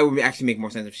 Yeah. But that would actually make more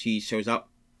sense if she shows up.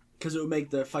 Because it would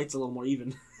make the fights a little more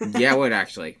even. Yeah, it would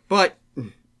actually. But...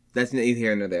 That's neither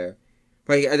here nor there.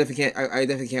 But I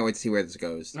definitely can't wait to see where this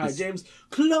goes. All right, James,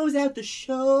 close out the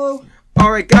show. All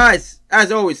right, guys.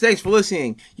 As always, thanks for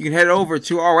listening. You can head over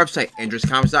to our website,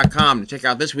 AndrewsComics.com, to check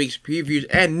out this week's previews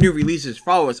and new releases.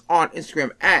 Follow us on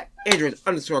Instagram at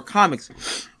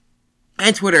Andrews_comics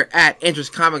and Twitter at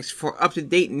AndrewsComics for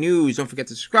up-to-date news. Don't forget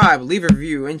to subscribe, leave a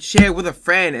review, and share with a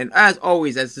friend. And as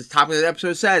always, as this topic of the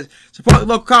episode says, support the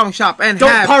local comic shop and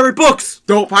Don't pirate books!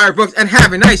 Don't pirate books, and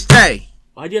have a nice day.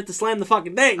 Why'd you have to slam the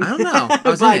fucking thing? I don't know.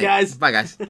 Bye, guys. Bye, guys.